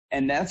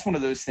 And that's one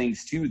of those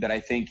things too that I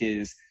think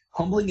is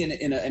humbling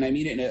and I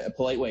mean it in a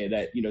polite way,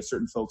 that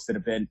certain folks that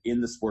have been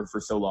in the sport for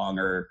so long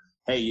are,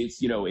 hey,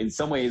 it's in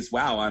some ways,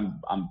 wow,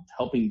 I'm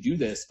helping do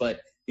this, but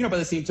by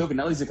the same token,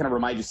 not only does it kind of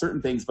remind you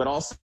certain things, but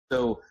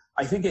also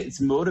I think it's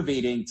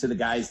motivating to the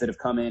guys that have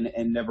come in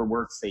and never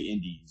worked, say,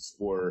 indies,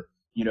 or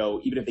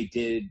even if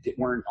they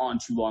weren't on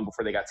too long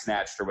before they got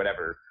snatched or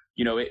whatever.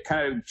 It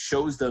kind of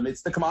shows them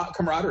it's the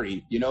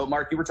camaraderie.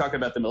 Mark, you were talking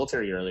about the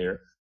military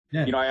earlier.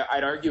 Yeah.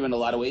 I'd argue in a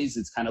lot of ways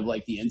it's kind of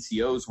like the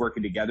NCOs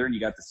working together, and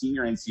you got the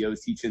senior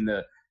NCOs teaching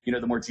the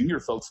the more junior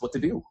folks what to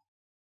do.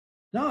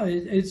 No,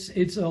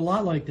 it's a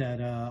lot like that.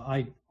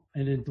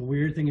 The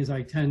weird thing is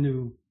I tend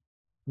to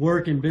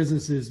work in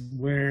businesses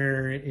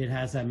where it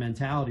has that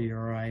mentality,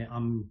 or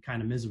I'm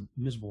kind of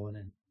miserable in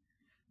it.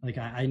 Like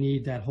I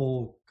need that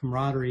whole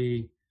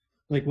camaraderie.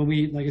 Like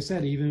like I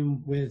said,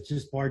 even with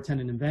just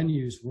bartending in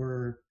venues,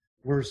 we're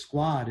a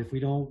squad. If we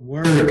don't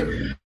work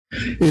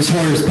as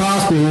hard as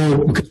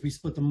possible because we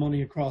split the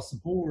money across the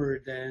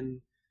board,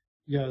 then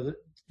you're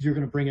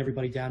going to bring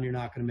everybody down. You're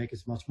not going to make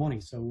as much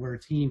money. So we're a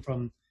team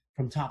from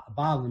top to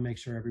bottom to make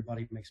sure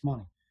everybody makes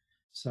money.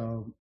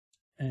 So,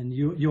 and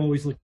you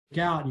always look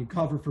out and you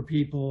cover for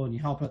people and you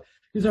help it,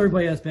 because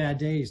everybody has bad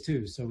days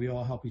too. So we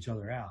all help each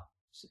other out.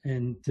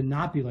 And to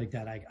not be like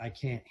that, I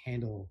can't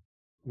handle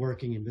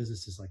working in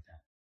businesses like that.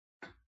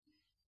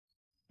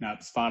 No,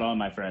 spot on,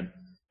 my friend.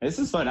 This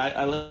is fun.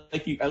 I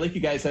like you. I like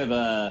you guys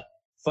have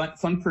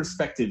fun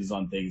perspectives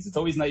on things. It's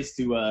always nice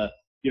to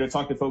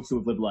talk to folks who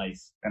have lived life,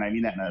 and I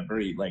mean that in a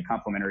very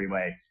complimentary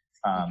way.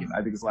 I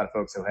think there's a lot of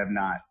folks who have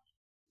not.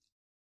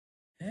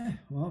 Yeah,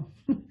 well,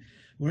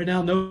 right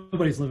now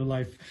nobody's living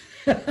life.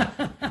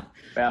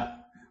 Yeah,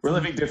 we're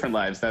living different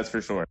lives, that's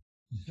for sure.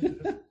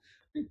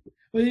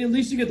 Well, at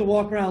least you get to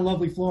walk around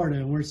lovely Florida,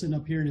 and we're sitting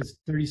up here and it's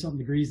 30-something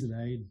degrees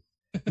today.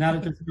 Now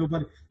that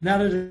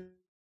there's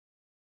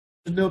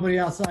nobody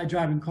outside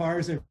driving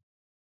cars, they're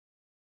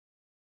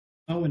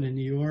snowing in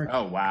New York.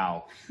 Oh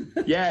wow,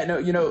 yeah,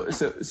 no,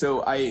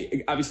 so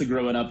I obviously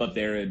growing up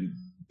there and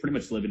pretty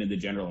much living in the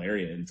general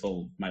area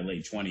until my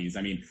late 20s.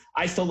 I mean,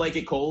 I still like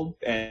it cold,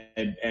 and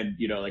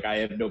I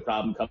have no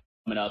problem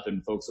coming up,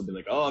 and folks will be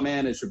like, "Oh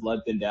man, is your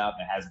blood thinned out?"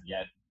 And it hasn't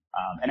yet.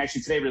 And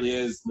actually, today really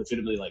is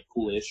legitimately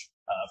coolish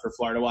for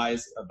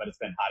Florida-wise, but it's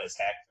been hot as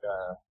heck.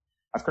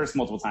 I've cursed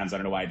multiple times. I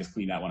don't know why I just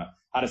cleaned that one up.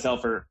 Hot as hell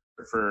for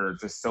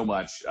just so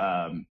much.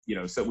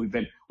 So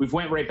we've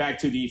went right back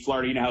to the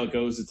Florida. You know how it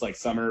goes. It's like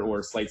summer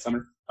or slight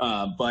summer.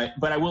 But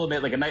I will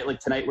admit, like a night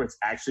like tonight where it's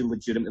actually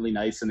legitimately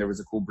nice and there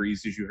was a cool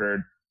breeze, as you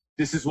heard.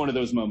 this is one of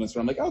those moments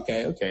where I'm like,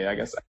 okay, I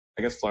guess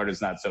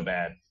Florida's not so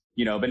bad,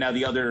 you know. But now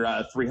the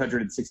other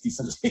 360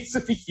 some days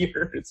of the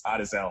year, it's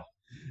hot as hell.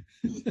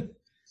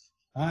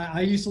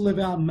 I used to live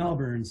out in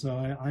Melbourne, so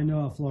I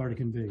know how Florida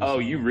can be. Oh, so.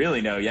 you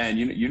really know, yeah, and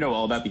you know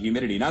all about the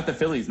humidity. Not that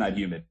Philly's not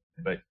humid,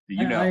 but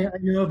you know. I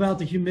know about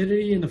the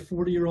humidity and the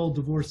 40-year-old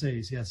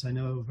divorcees. Yes, I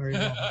know very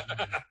well.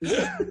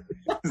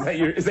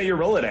 Is that your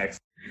Rolodex?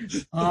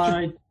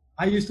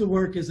 I used to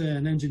work as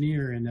an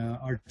engineer, and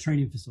our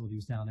training facility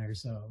was down there.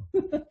 So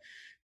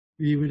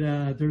we would.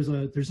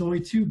 There's only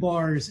 2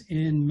 bars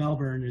in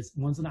Melbourne.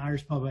 One's an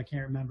Irish pub I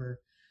can't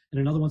remember,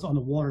 and another one's on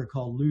the water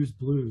called Lou's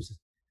Blues.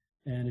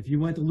 And if you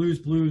went to Lou's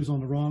Blues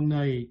on the wrong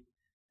night,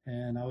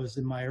 and I was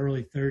in my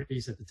early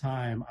 30s at the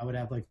time, I would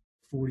have like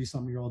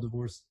 40-something-year-old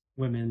divorced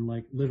women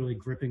like literally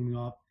gripping me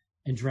up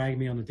and dragging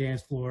me on the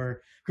dance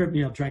floor, grip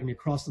me up, dragging me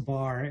across the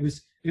bar. It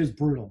was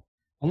brutal.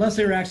 Unless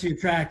they were actually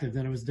attractive,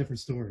 then it was a different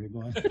story.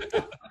 But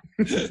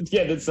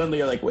yeah, then suddenly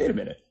you're like, wait a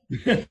minute,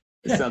 this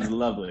sounds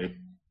lovely.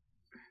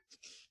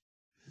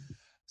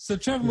 So,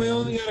 Trevin, we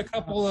only got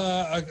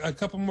a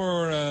couple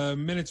more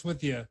minutes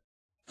with you.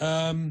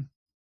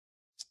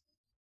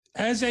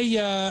 As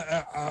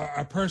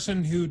a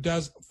person who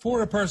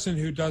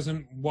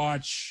doesn't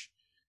watch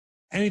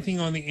anything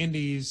on the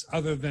indies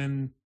other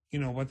than, you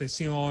know, what they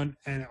see on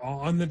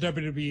the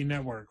WWE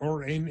network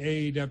or in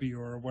AEW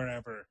or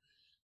wherever,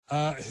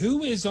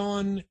 who is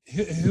under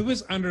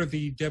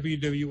the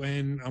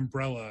WWN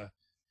umbrella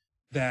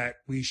that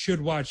we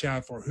should watch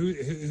out for?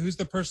 Who's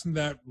the person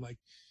that like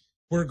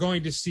we're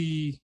going to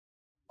see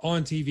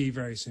on TV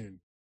very soon?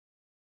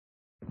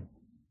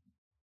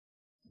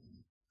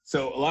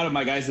 So a lot of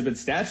my guys have been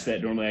stashed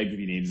that normally I give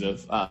you names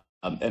of,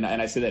 and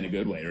I say that in a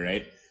good way,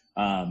 right?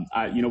 One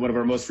of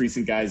our most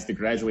recent guys to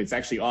graduate is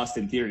actually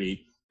Austin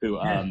Theory, who,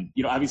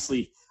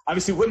 obviously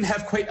wouldn't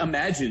have quite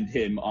imagined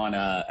him on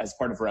as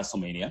part of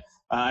WrestleMania.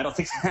 I don't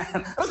think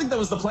that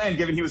was the plan,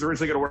 given he was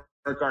originally going to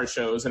work our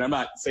shows, and I'm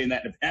not saying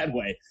that in a bad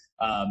way.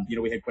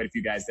 We had quite a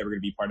few guys that were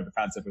going to be part of the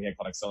concept we had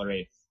called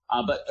Accelerate,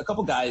 but a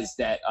couple guys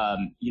that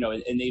and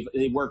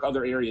they work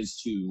other areas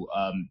too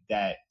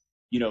that.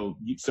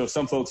 So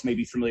some folks may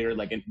be familiar,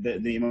 like the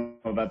name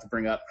I'm about to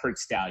bring up, Kurt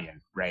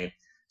Stallion, right?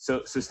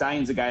 So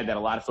Stallion's a guy that a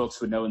lot of folks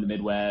would know in the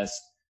Midwest,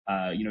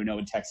 know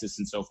in Texas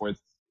and so forth.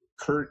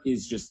 Kurt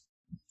is just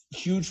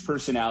huge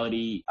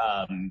personality,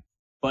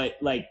 but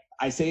like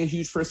I say a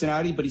huge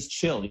personality, but he's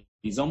chill.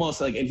 He's almost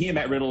like, and he and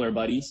Matt Riddle are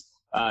buddies.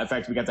 In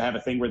fact, we got to have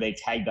a thing where they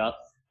tagged up,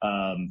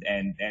 and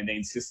they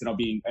insisted on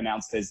being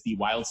announced as the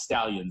Wild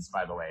Stallions,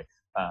 by the way.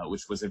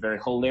 Which was a very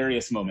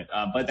hilarious moment.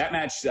 But that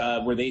match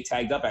where they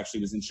tagged up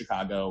actually was in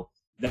Chicago.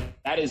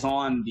 That is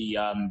on the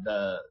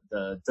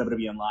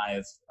WWN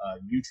Live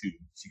YouTube,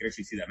 so you can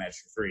actually see that match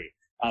for free.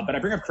 But I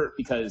bring up Kurt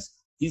because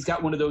he's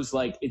got one of those,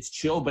 like, it's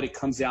chill, but it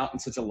comes out in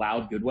such a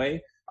loud, good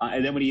way.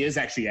 And then when he is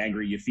actually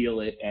angry, you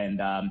feel it.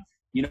 And,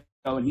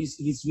 and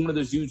he's one of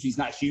those dudes, he's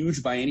not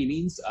huge by any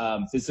means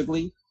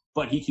physically,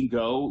 but he can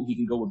go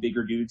with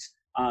bigger dudes.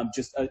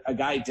 Just a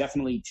guy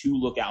definitely to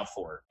look out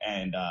for.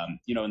 And,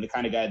 and the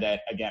kind of guy that,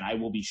 again, I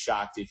will be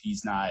shocked if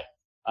he's not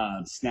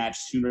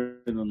snatched sooner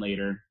than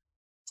later.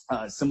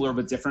 Similar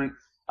but different,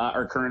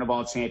 our current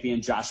Evolve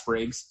champion, Josh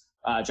Briggs.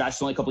 Josh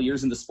is only a couple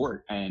years in the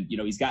sport, and,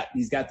 he's got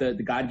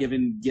the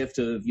God-given gift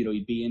of,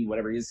 being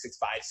whatever he is,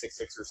 6'5",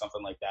 6'6", or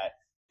something like that.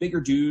 Bigger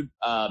dude,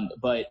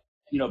 but,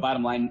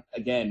 bottom line,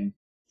 again,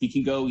 he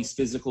can go, he's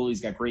physical, he's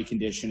got great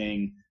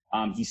conditioning.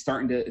 He's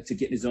starting to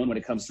get in his own when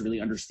it comes to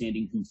really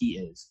understanding who he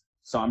is.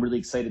 So I'm really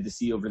excited to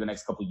see over the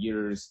next couple of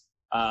years,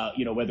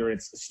 whether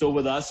it's still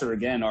with us or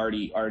again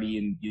already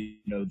in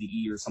the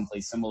E or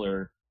someplace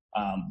similar,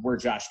 where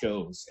Josh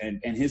goes.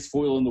 And his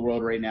foil in the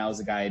world right now is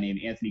a guy named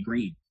Anthony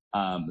Green,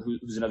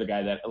 who's another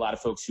guy that a lot of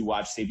folks who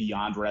watch, say,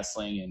 Beyond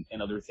Wrestling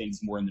and other things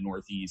more in the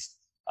Northeast,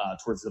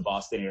 towards the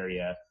Boston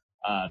area.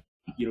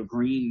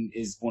 Green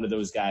is one of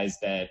those guys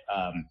that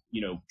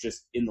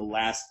just in the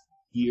last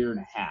year and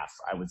a half,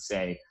 I would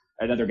say,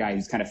 another guy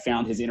who's kind of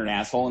found his inner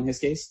asshole in his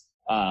case.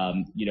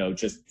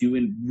 Just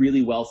doing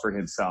really well for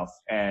himself.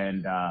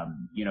 And,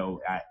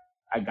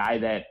 a guy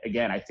that,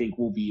 again, I think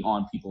will be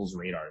on people's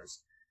radars.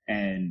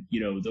 And,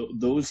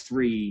 those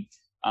three,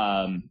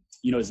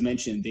 as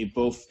mentioned, in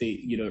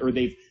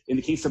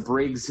the case of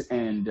Briggs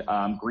and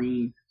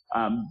Green,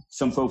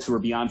 some folks who are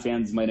Beyond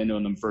fans might have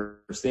known them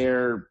first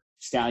there,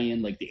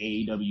 Stallion, like the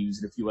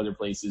AEWs and a few other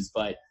places.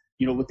 But,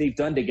 what they've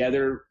done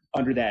together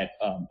under that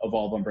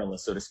Evolve umbrella,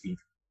 so to speak,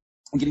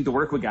 and getting to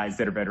work with guys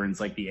that are veterans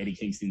like the Eddie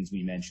Kingstons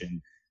we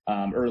mentioned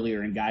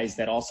earlier, and guys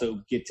that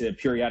also get to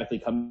periodically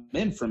come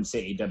in from,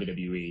 say,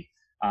 WWE,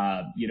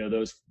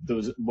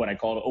 those what I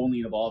call only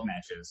Evolve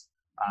matches.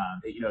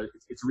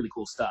 It's really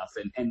cool stuff.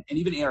 And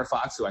even AR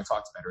Fox, who I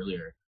talked about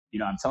earlier,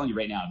 I'm telling you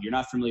right now, if you're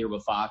not familiar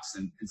with Fox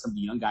and some of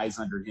the young guys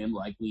under him,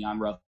 like Leon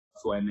Ruff,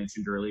 who I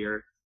mentioned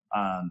earlier,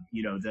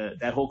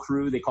 that whole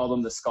crew, they call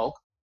them the Skulk.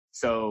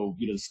 So,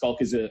 the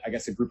Skulk is a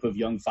group of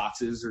young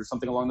foxes or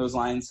something along those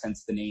lines,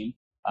 hence the name.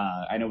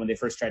 I know when they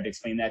first tried to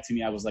explain that to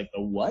me, I was like,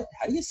 the what?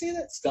 How do you say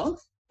that? Skunk?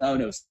 Oh,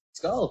 no,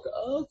 Skulk.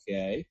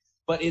 Okay.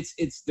 but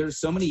there's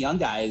so many young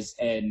guys,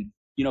 and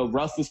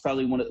Ruff was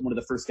probably one of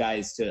the first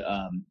guys to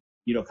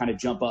kind of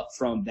jump up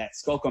from that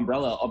Skulk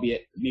umbrella,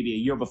 albeit maybe a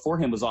year before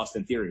him was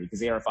Austin Theory,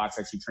 because AR Fox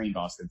actually trained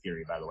Austin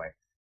Theory, by the way.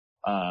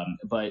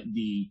 But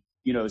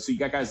so you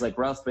got guys like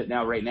Ruff, but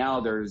right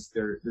now there's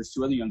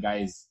two other young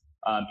guys,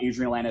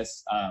 Adrian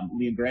Lannis,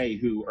 Liam Gray,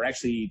 who are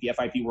actually the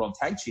FIP World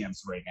Tag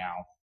Champs right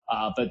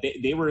now. But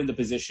they were in the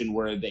position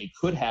where they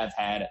could have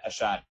had a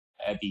shot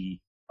at the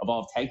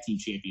Evolve Tag Team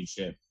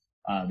Championship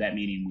that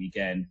meeting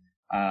weekend.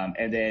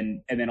 And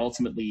then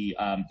ultimately,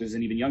 there's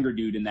an even younger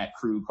dude in that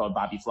crew called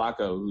Bobby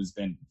Flacco, who's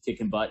been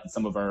kicking butt in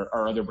some of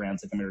our other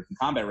brands like American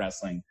Combat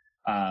Wrestling.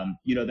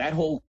 That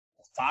whole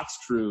Fox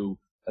crew,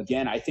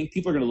 again, I think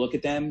people are going to look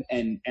at them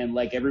and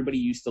like everybody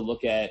used to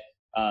look at,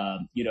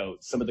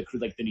 some of the crew,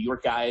 like the New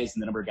York guys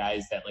and the number of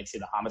guys that, like, say,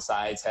 the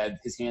Homicides had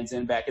his hands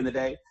in back in the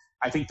day.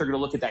 I think they're going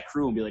to look at that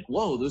crew and be like,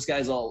 whoa, those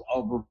guys all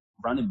were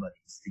running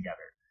buddies together,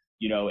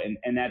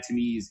 and that to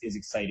me is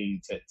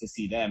exciting to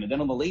see them. And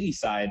then on the ladies'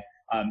 side,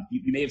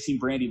 you may have seen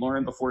Brandy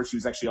Lauren before. She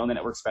was actually on the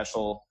network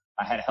special.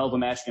 I had a hell of a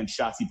match against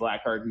Shotzi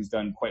Blackheart, who's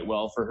done quite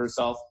well for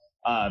herself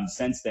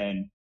since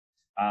then,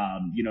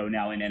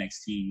 now in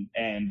NXT.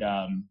 And,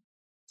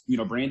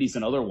 Brandy's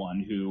another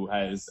one who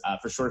has,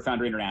 for sure,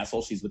 found her inner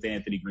asshole. She's with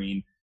Anthony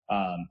Green,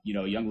 a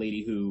young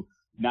lady who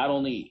not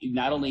only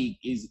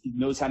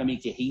knows how to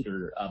make you hate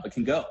her, but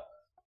can go.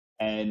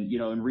 And,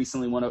 and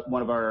recently one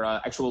of our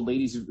actual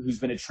ladies who's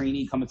been a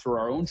trainee coming through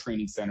our own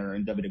training center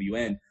in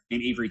WWN,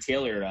 named Avery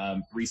Taylor,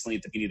 recently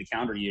at the beginning of the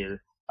calendar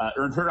year,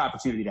 earned her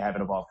opportunity to have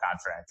an Evolve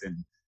contract. And,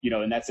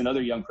 and that's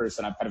another young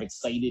person I'm kind of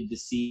excited to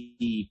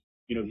see,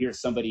 here's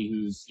somebody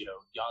who's,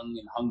 young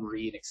and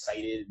hungry and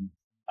excited and,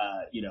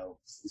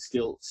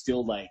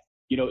 still like,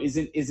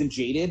 isn't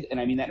jaded. And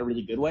I mean that in a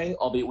really good way,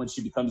 albeit when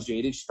she becomes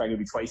jaded, she's probably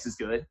gonna be twice as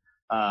good.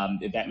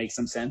 If that makes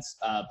some sense.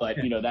 But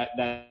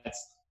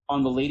that's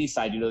on the ladies'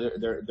 side,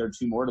 there are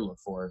two more to look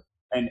for.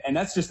 And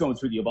that's just going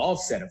through the Evolve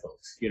set of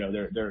folks.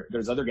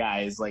 There's other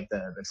guys like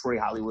the Troy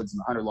Hollywoods and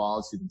the Hunter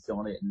Laws who've been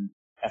killing it in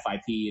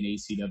FIP and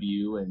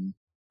ACW. And,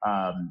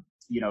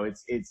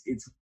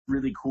 it's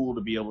really cool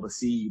to be able to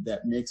see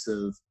that mix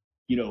of,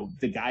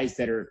 the guys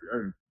that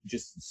are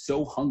just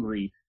so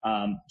hungry,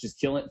 just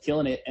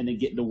killing it, and then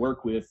getting to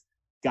work with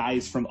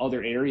guys from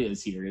other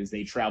areas here as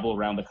they travel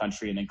around the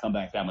country and then come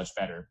back that much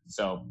better.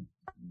 So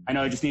I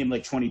know I just named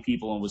like 20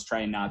 people and was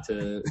trying not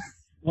to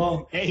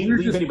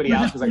leave anybody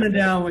out.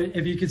 Down,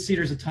 if you can see,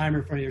 there's a timer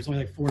in front of you. There's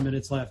only like 4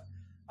 minutes left.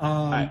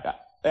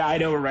 I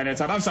know we're running out of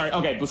time. I'm sorry.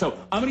 Okay, so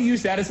I'm going to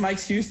use that as my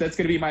excuse. That's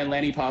going to be my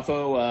Lanny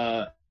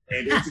Poffo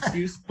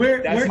excuse.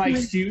 That's my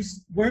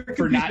excuse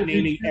for not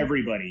naming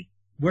everybody.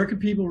 Where can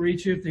people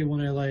reach you if they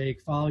want to like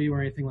follow you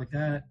or anything like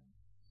that?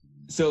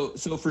 So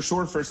for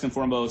sure, first and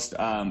foremost,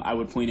 I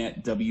would point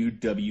at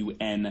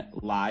WWN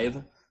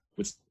Live,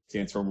 which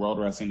stands for World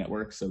Wrestling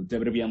Network. So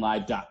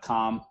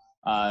WWNLive.com.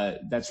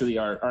 That's really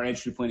our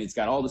entry point. It's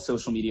got all the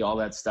social media, all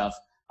that stuff.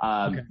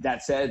 Okay.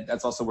 That said,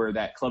 that's also where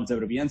that Club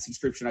WWN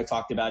subscription I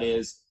talked about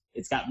is.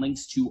 It's got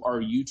links to our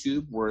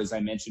YouTube, where, as I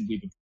mentioned, we've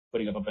been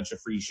putting up a bunch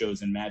of free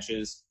shows and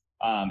matches.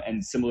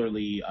 And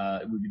similarly,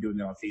 we've been doing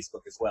it on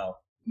Facebook as well.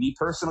 Me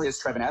personally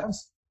is Trevin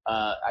Adams.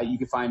 You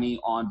can find me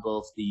on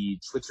both the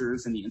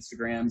Twitters and the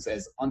Instagrams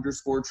as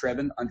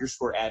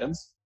 _Trevin_Adams,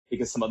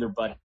 because some other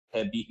butt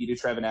had beat me to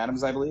Trevin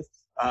Adams, I believe.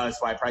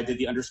 So I probably did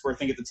the underscore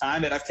thing at the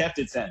time, and I've kept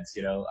it since,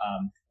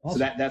 Awesome. So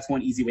that's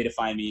one easy way to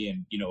find me,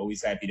 and,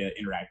 always happy to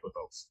interact with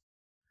folks.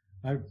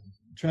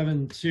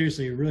 Trevin,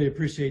 seriously, really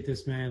appreciate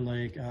this, man.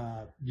 Like,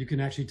 you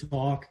can actually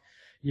talk.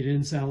 You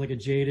didn't sound like a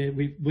jaded.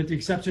 With the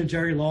exception of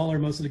Jerry Lawler,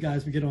 most of the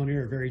guys we get on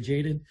here are very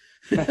jaded.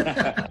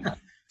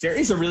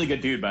 Jerry's a really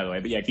good dude, by the way.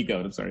 But yeah, keep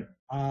going. I'm sorry.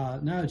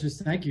 No,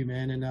 just thank you,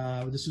 man.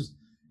 And this is,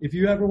 if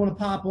you ever want to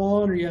pop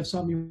on or you have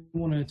something you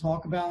want to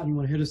talk about and you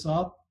want to hit us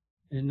up,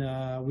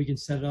 and we can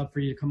set it up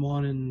for you to come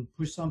on and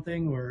push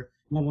something, or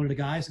you want one of the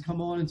guys to come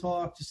on and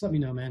talk, just let me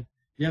know, man.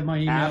 You have my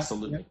email.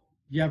 Absolutely.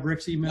 You have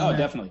Rick's email. Oh, man.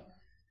 Definitely.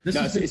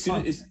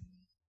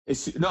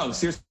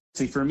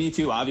 Seriously, for me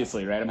too,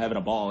 obviously, right? I'm having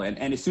a ball. And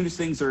as soon as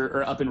things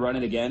are up and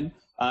running again,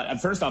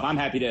 first off, I'm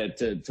happy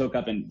to hook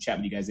up and chat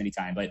with you guys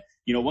anytime. But,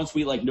 once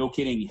we, like, no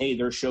kidding, hey,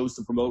 there are shows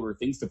to promote or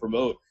things to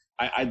promote,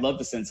 I'd love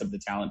the sense of the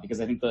talent, because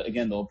I think,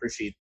 again, they'll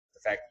appreciate the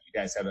fact that you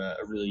guys have a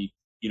really,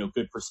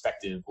 good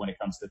perspective when it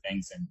comes to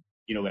things, and,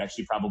 would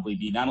actually probably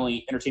be not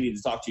only entertaining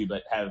to talk to you,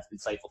 but have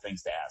insightful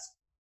things to ask.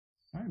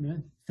 All right,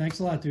 man. Thanks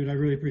a lot, dude. I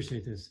really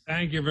appreciate this.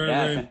 Thank you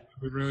very much.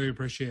 We really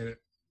appreciate it.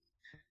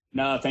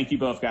 No, thank you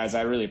both, guys.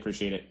 I really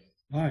appreciate it.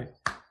 All right.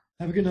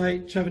 Have a good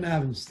night. Trevin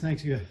Adams.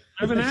 Thanks, you.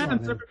 Trevin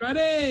Adams,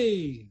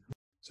 everybody.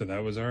 So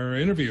that was our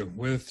interview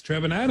with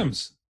Trevin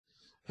Adams.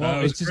 Well,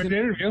 it was just an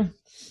interview.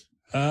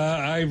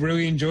 I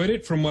really enjoyed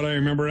it from what I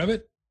remember of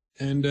it.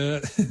 And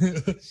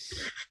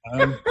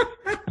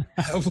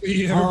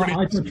hopefully everybody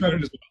enjoyed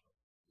it as well.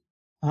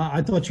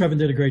 I thought Trevin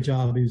did a great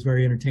job. He was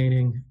very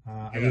entertaining.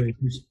 I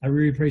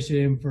really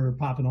appreciate him for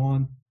popping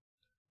on.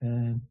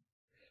 And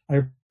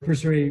I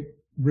appreciate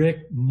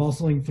Rick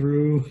muscling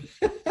through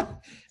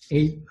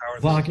 8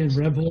 vodka and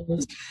Red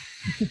Bulls.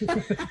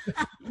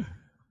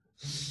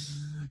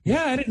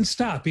 Yeah, I didn't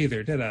stop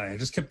either, did I? I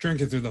just kept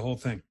drinking through the whole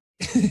thing.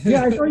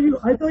 Yeah, I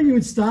thought you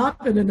would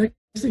stop, and the next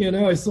thing I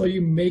know, I saw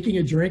you making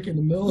a drink in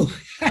the middle of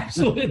the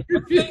actual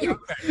interview.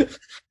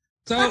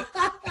 So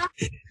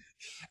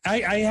I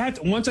have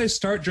to, once I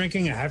start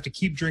drinking, I have to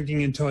keep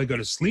drinking until I go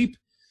to sleep,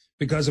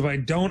 because if I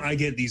don't, I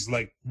get these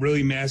like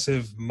really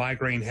massive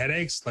migraine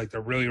headaches, like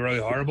they're really, really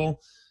horrible.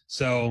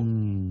 So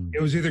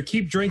it was either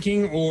keep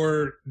drinking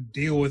or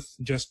deal with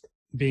just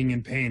being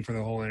in pain for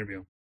the whole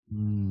interview.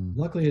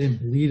 Luckily, I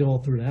didn't bleed all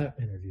through that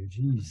interview.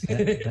 Jeez.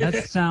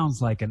 That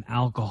sounds like an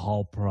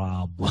alcohol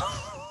problem.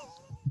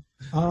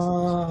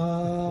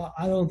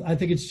 I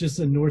think it's just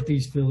a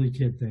Northeast Philly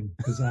kid thing.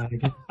 Because I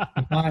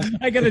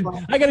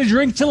gotta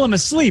drink till I'm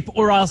asleep,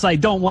 or else I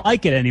don't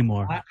like it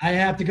anymore. I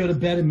have to go to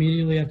bed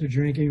immediately after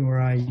drinking, or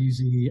I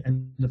usually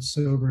end up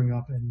sobering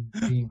up and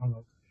being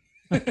hungover.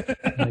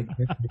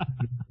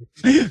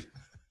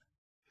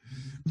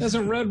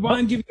 Doesn't red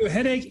wine give you a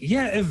headache?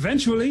 Yeah,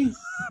 eventually.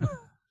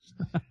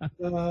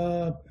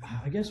 I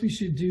guess we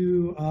should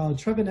do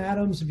Trevin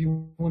Adams if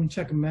you want to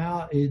check him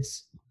out.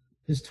 His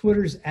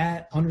Twitter's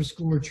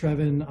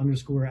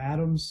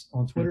 @_Trevin_Adams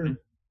on Twitter.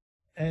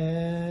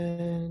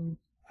 And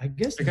I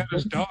guess check out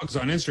his dogs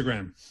on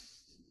Instagram.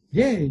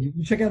 Yeah, you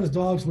can check out his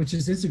dogs, which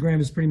his Instagram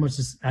is pretty much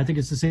I think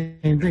it's the same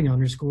thing,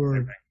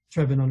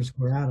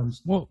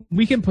 _Trevin_Adams. Well,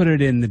 we can put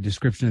it in the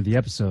description of the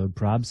episode,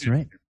 Probs,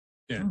 right?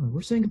 Yeah. Oh,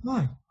 we're saying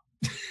goodbye.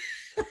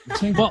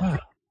 Well,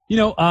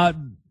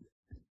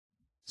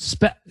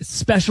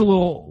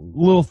 special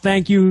little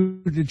thank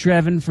you to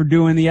Trevin for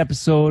doing the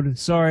episode.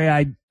 Sorry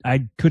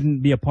I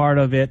couldn't be a part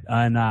of it,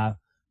 and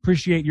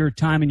appreciate your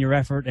time and your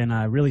effort, and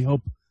I really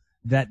hope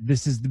that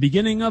this is the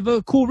beginning of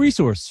a cool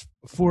resource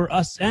for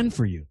us and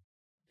for you.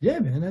 Yeah,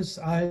 man,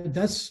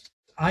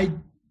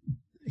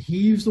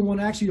 he's the one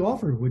that actually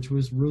offered, which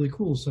was really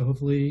cool. So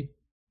hopefully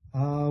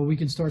we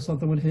can start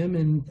something with him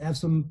and have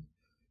some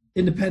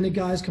independent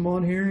guys come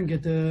on here and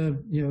get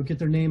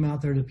their name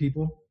out there to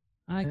people.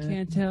 I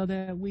can't tell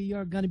that we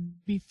are going to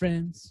be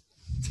friends.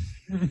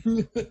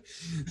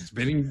 It's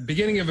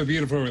beginning of a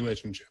beautiful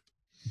relationship.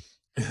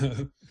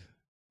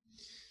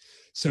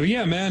 So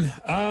yeah, man.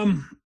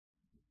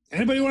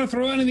 Anybody want to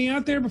throw anything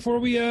out there before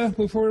we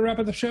wrap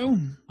up the show?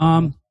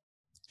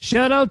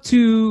 Shout out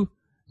to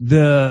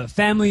the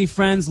family,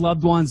 friends,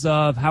 loved ones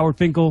of Howard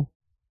Finkel.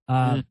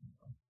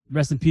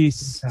 Rest in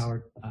peace,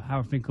 Howard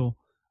Finkel.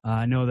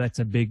 I know that's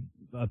a big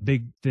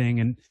thing,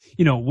 and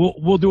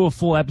we'll do a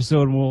full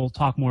episode and we'll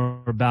talk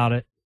more about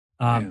it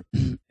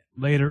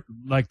later,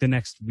 like the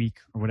next week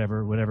or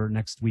whatever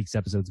next week's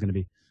episode is going to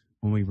be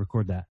when we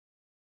record that.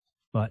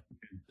 But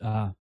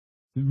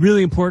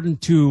really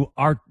important to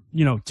our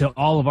to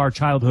all of our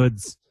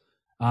childhoods,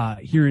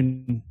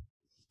 hearing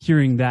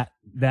that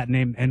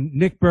name. And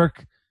Nick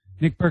Burke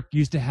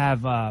used to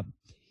have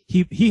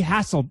he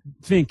hassled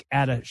Fink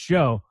at a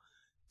show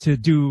to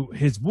do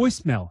his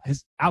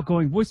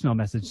outgoing voicemail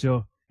message.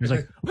 So he was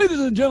like, "Ladies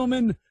and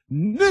gentlemen,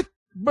 Nick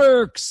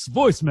Burke's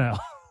voicemail."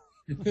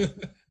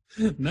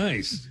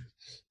 Nice.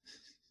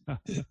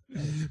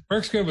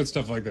 Burke's good with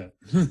stuff like that.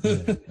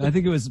 I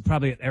think it was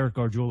probably at Eric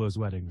Gargiulo's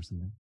wedding or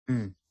something.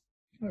 All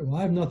right, well,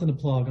 I have nothing to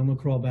plug. I'm going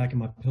to crawl back in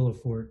my pillow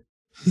fort.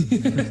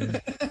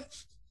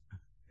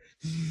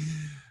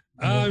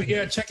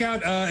 Check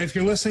out, if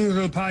you're listening to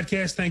the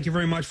podcast, thank you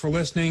very much for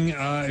listening.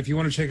 If you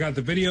want to check out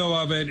the video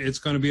of it, it's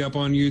going to be up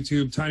on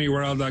YouTube,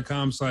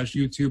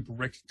 tinyurl.com/YouTube,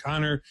 Rick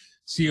Connor,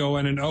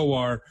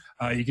 CONNOR.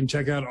 You can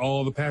check out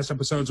all the past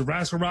episodes of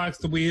Rassle Rocks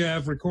that we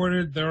have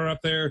recorded. They're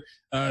up there,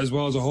 as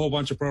well as a whole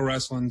bunch of pro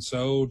wrestling.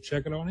 So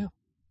check it on out.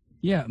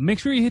 Yeah, make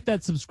sure you hit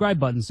that subscribe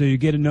button so you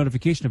get a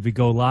notification if we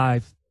go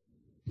live.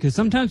 Because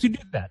sometimes we do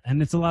that,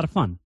 and it's a lot of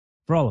fun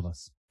for all of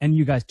us. And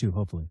you guys too,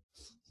 hopefully.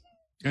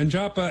 And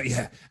drop a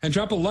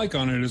like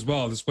on it as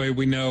well. This way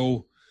we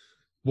know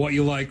what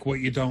you like, what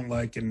you don't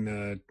like,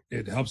 and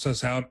it helps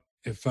us out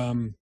if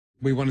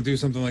we want to do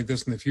something like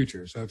this in the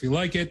future. So if you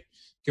like it,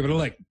 give it a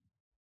like.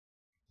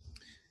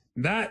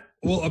 That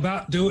will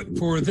about do it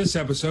for this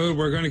episode.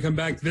 We're going to come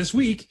back this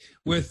week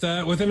with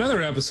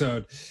another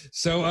episode.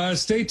 So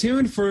stay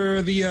tuned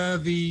for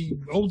the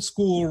old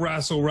school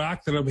Rassle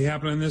Rock that'll be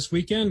happening this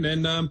weekend.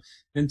 And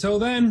until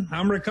then,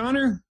 I'm Rick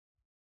Connor.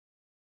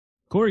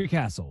 Corey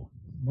Castle.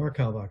 Mark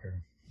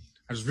Halbacher.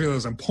 I just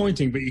realized I'm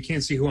pointing, but you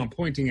can't see who I'm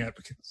pointing at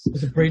because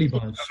it's a Brady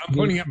Bunch. I'm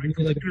pointing at my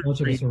like a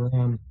bunch of us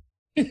around.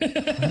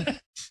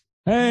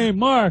 Hey,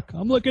 Mark,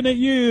 I'm looking at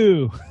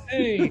you.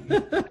 Hey,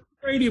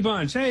 Brady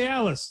Bunch. Hey,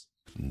 Alice.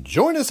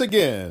 Join us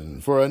again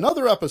for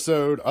another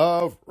episode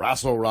of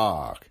Rassle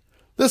Rock.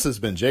 This has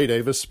been Jay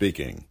Davis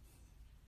speaking.